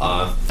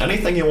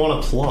 Anything you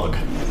want to plug?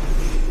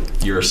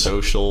 Your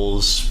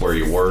socials, where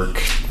you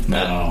work?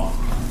 No.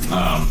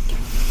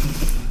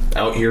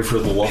 Out here for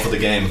the love of the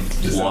game.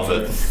 Love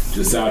it.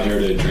 Just out here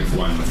to drink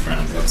wine with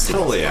friends. That's the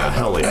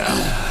Hell yeah.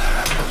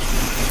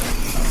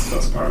 That's the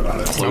best part about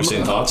it.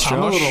 Closing thoughts, Josh?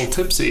 I'm a little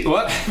tipsy.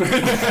 What?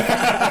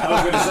 I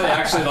was going to say,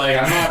 actually, like,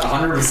 I'm not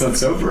 100%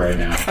 sober right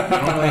now.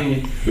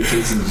 Normally, we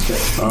take some shit.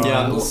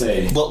 Yeah, we'll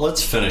say.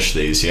 Let's finish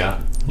these, yeah?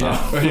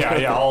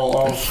 Yeah,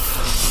 all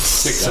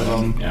 6 of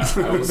them. Yeah,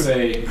 I will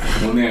say,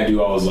 one thing I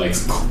do always like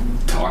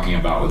talking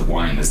about with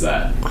wine is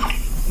that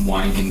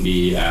wine can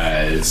be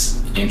as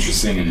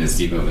interesting and as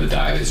deep of a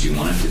dive as you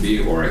want it to be,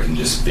 or it can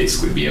just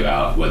basically be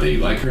about whether you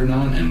like it or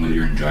not and whether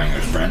you're enjoying it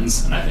with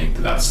friends, and I think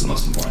that's the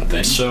most important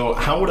thing. So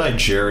how would I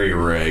jerry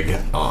rig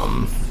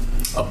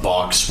a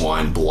box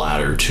wine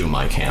bladder to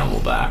my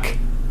Camelback?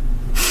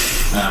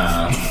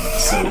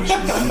 So what you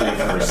want to do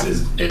first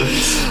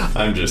is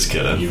I'm just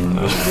kidding. you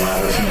remove the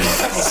bladder from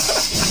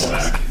the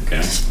back,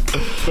 okay?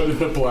 Put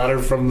the bladder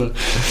from the...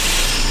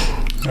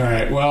 All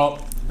right,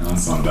 well... No,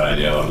 that's not a bad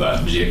idea. I love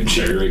that.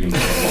 Jerry rigging.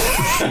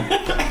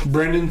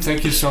 Brendan,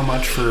 thank you so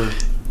much for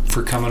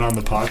coming on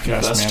the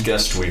podcast, Best man.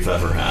 guest we've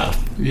ever had.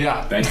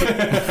 Yeah. Thank you.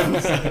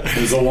 It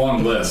was a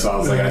long list, so I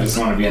was like, I just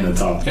want to be in the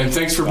top. And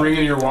thanks for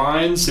bringing your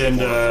wines and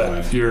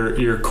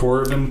your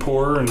Corvin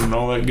pour and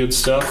all that good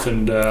stuff.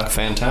 And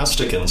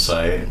Fantastic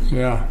insight.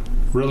 yeah,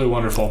 really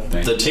wonderful.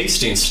 The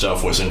tasting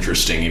stuff was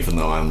interesting, even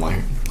though I'm like,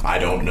 I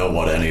don't know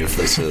what any of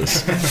this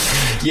is.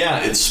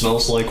 Yeah, it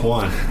smells like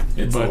wine.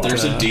 But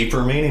There's a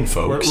deeper meaning,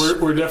 folks.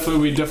 we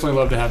definitely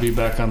love to have you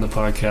back on the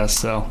podcast.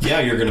 So Yeah,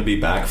 you're going to be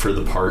back for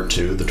the part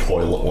 2, the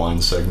toilet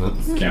wine segment.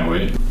 Can't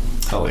wait.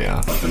 Hell yeah.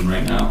 Fucking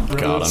right now.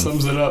 really Got him.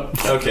 sums it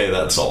up. Okay,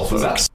 that's all, folks.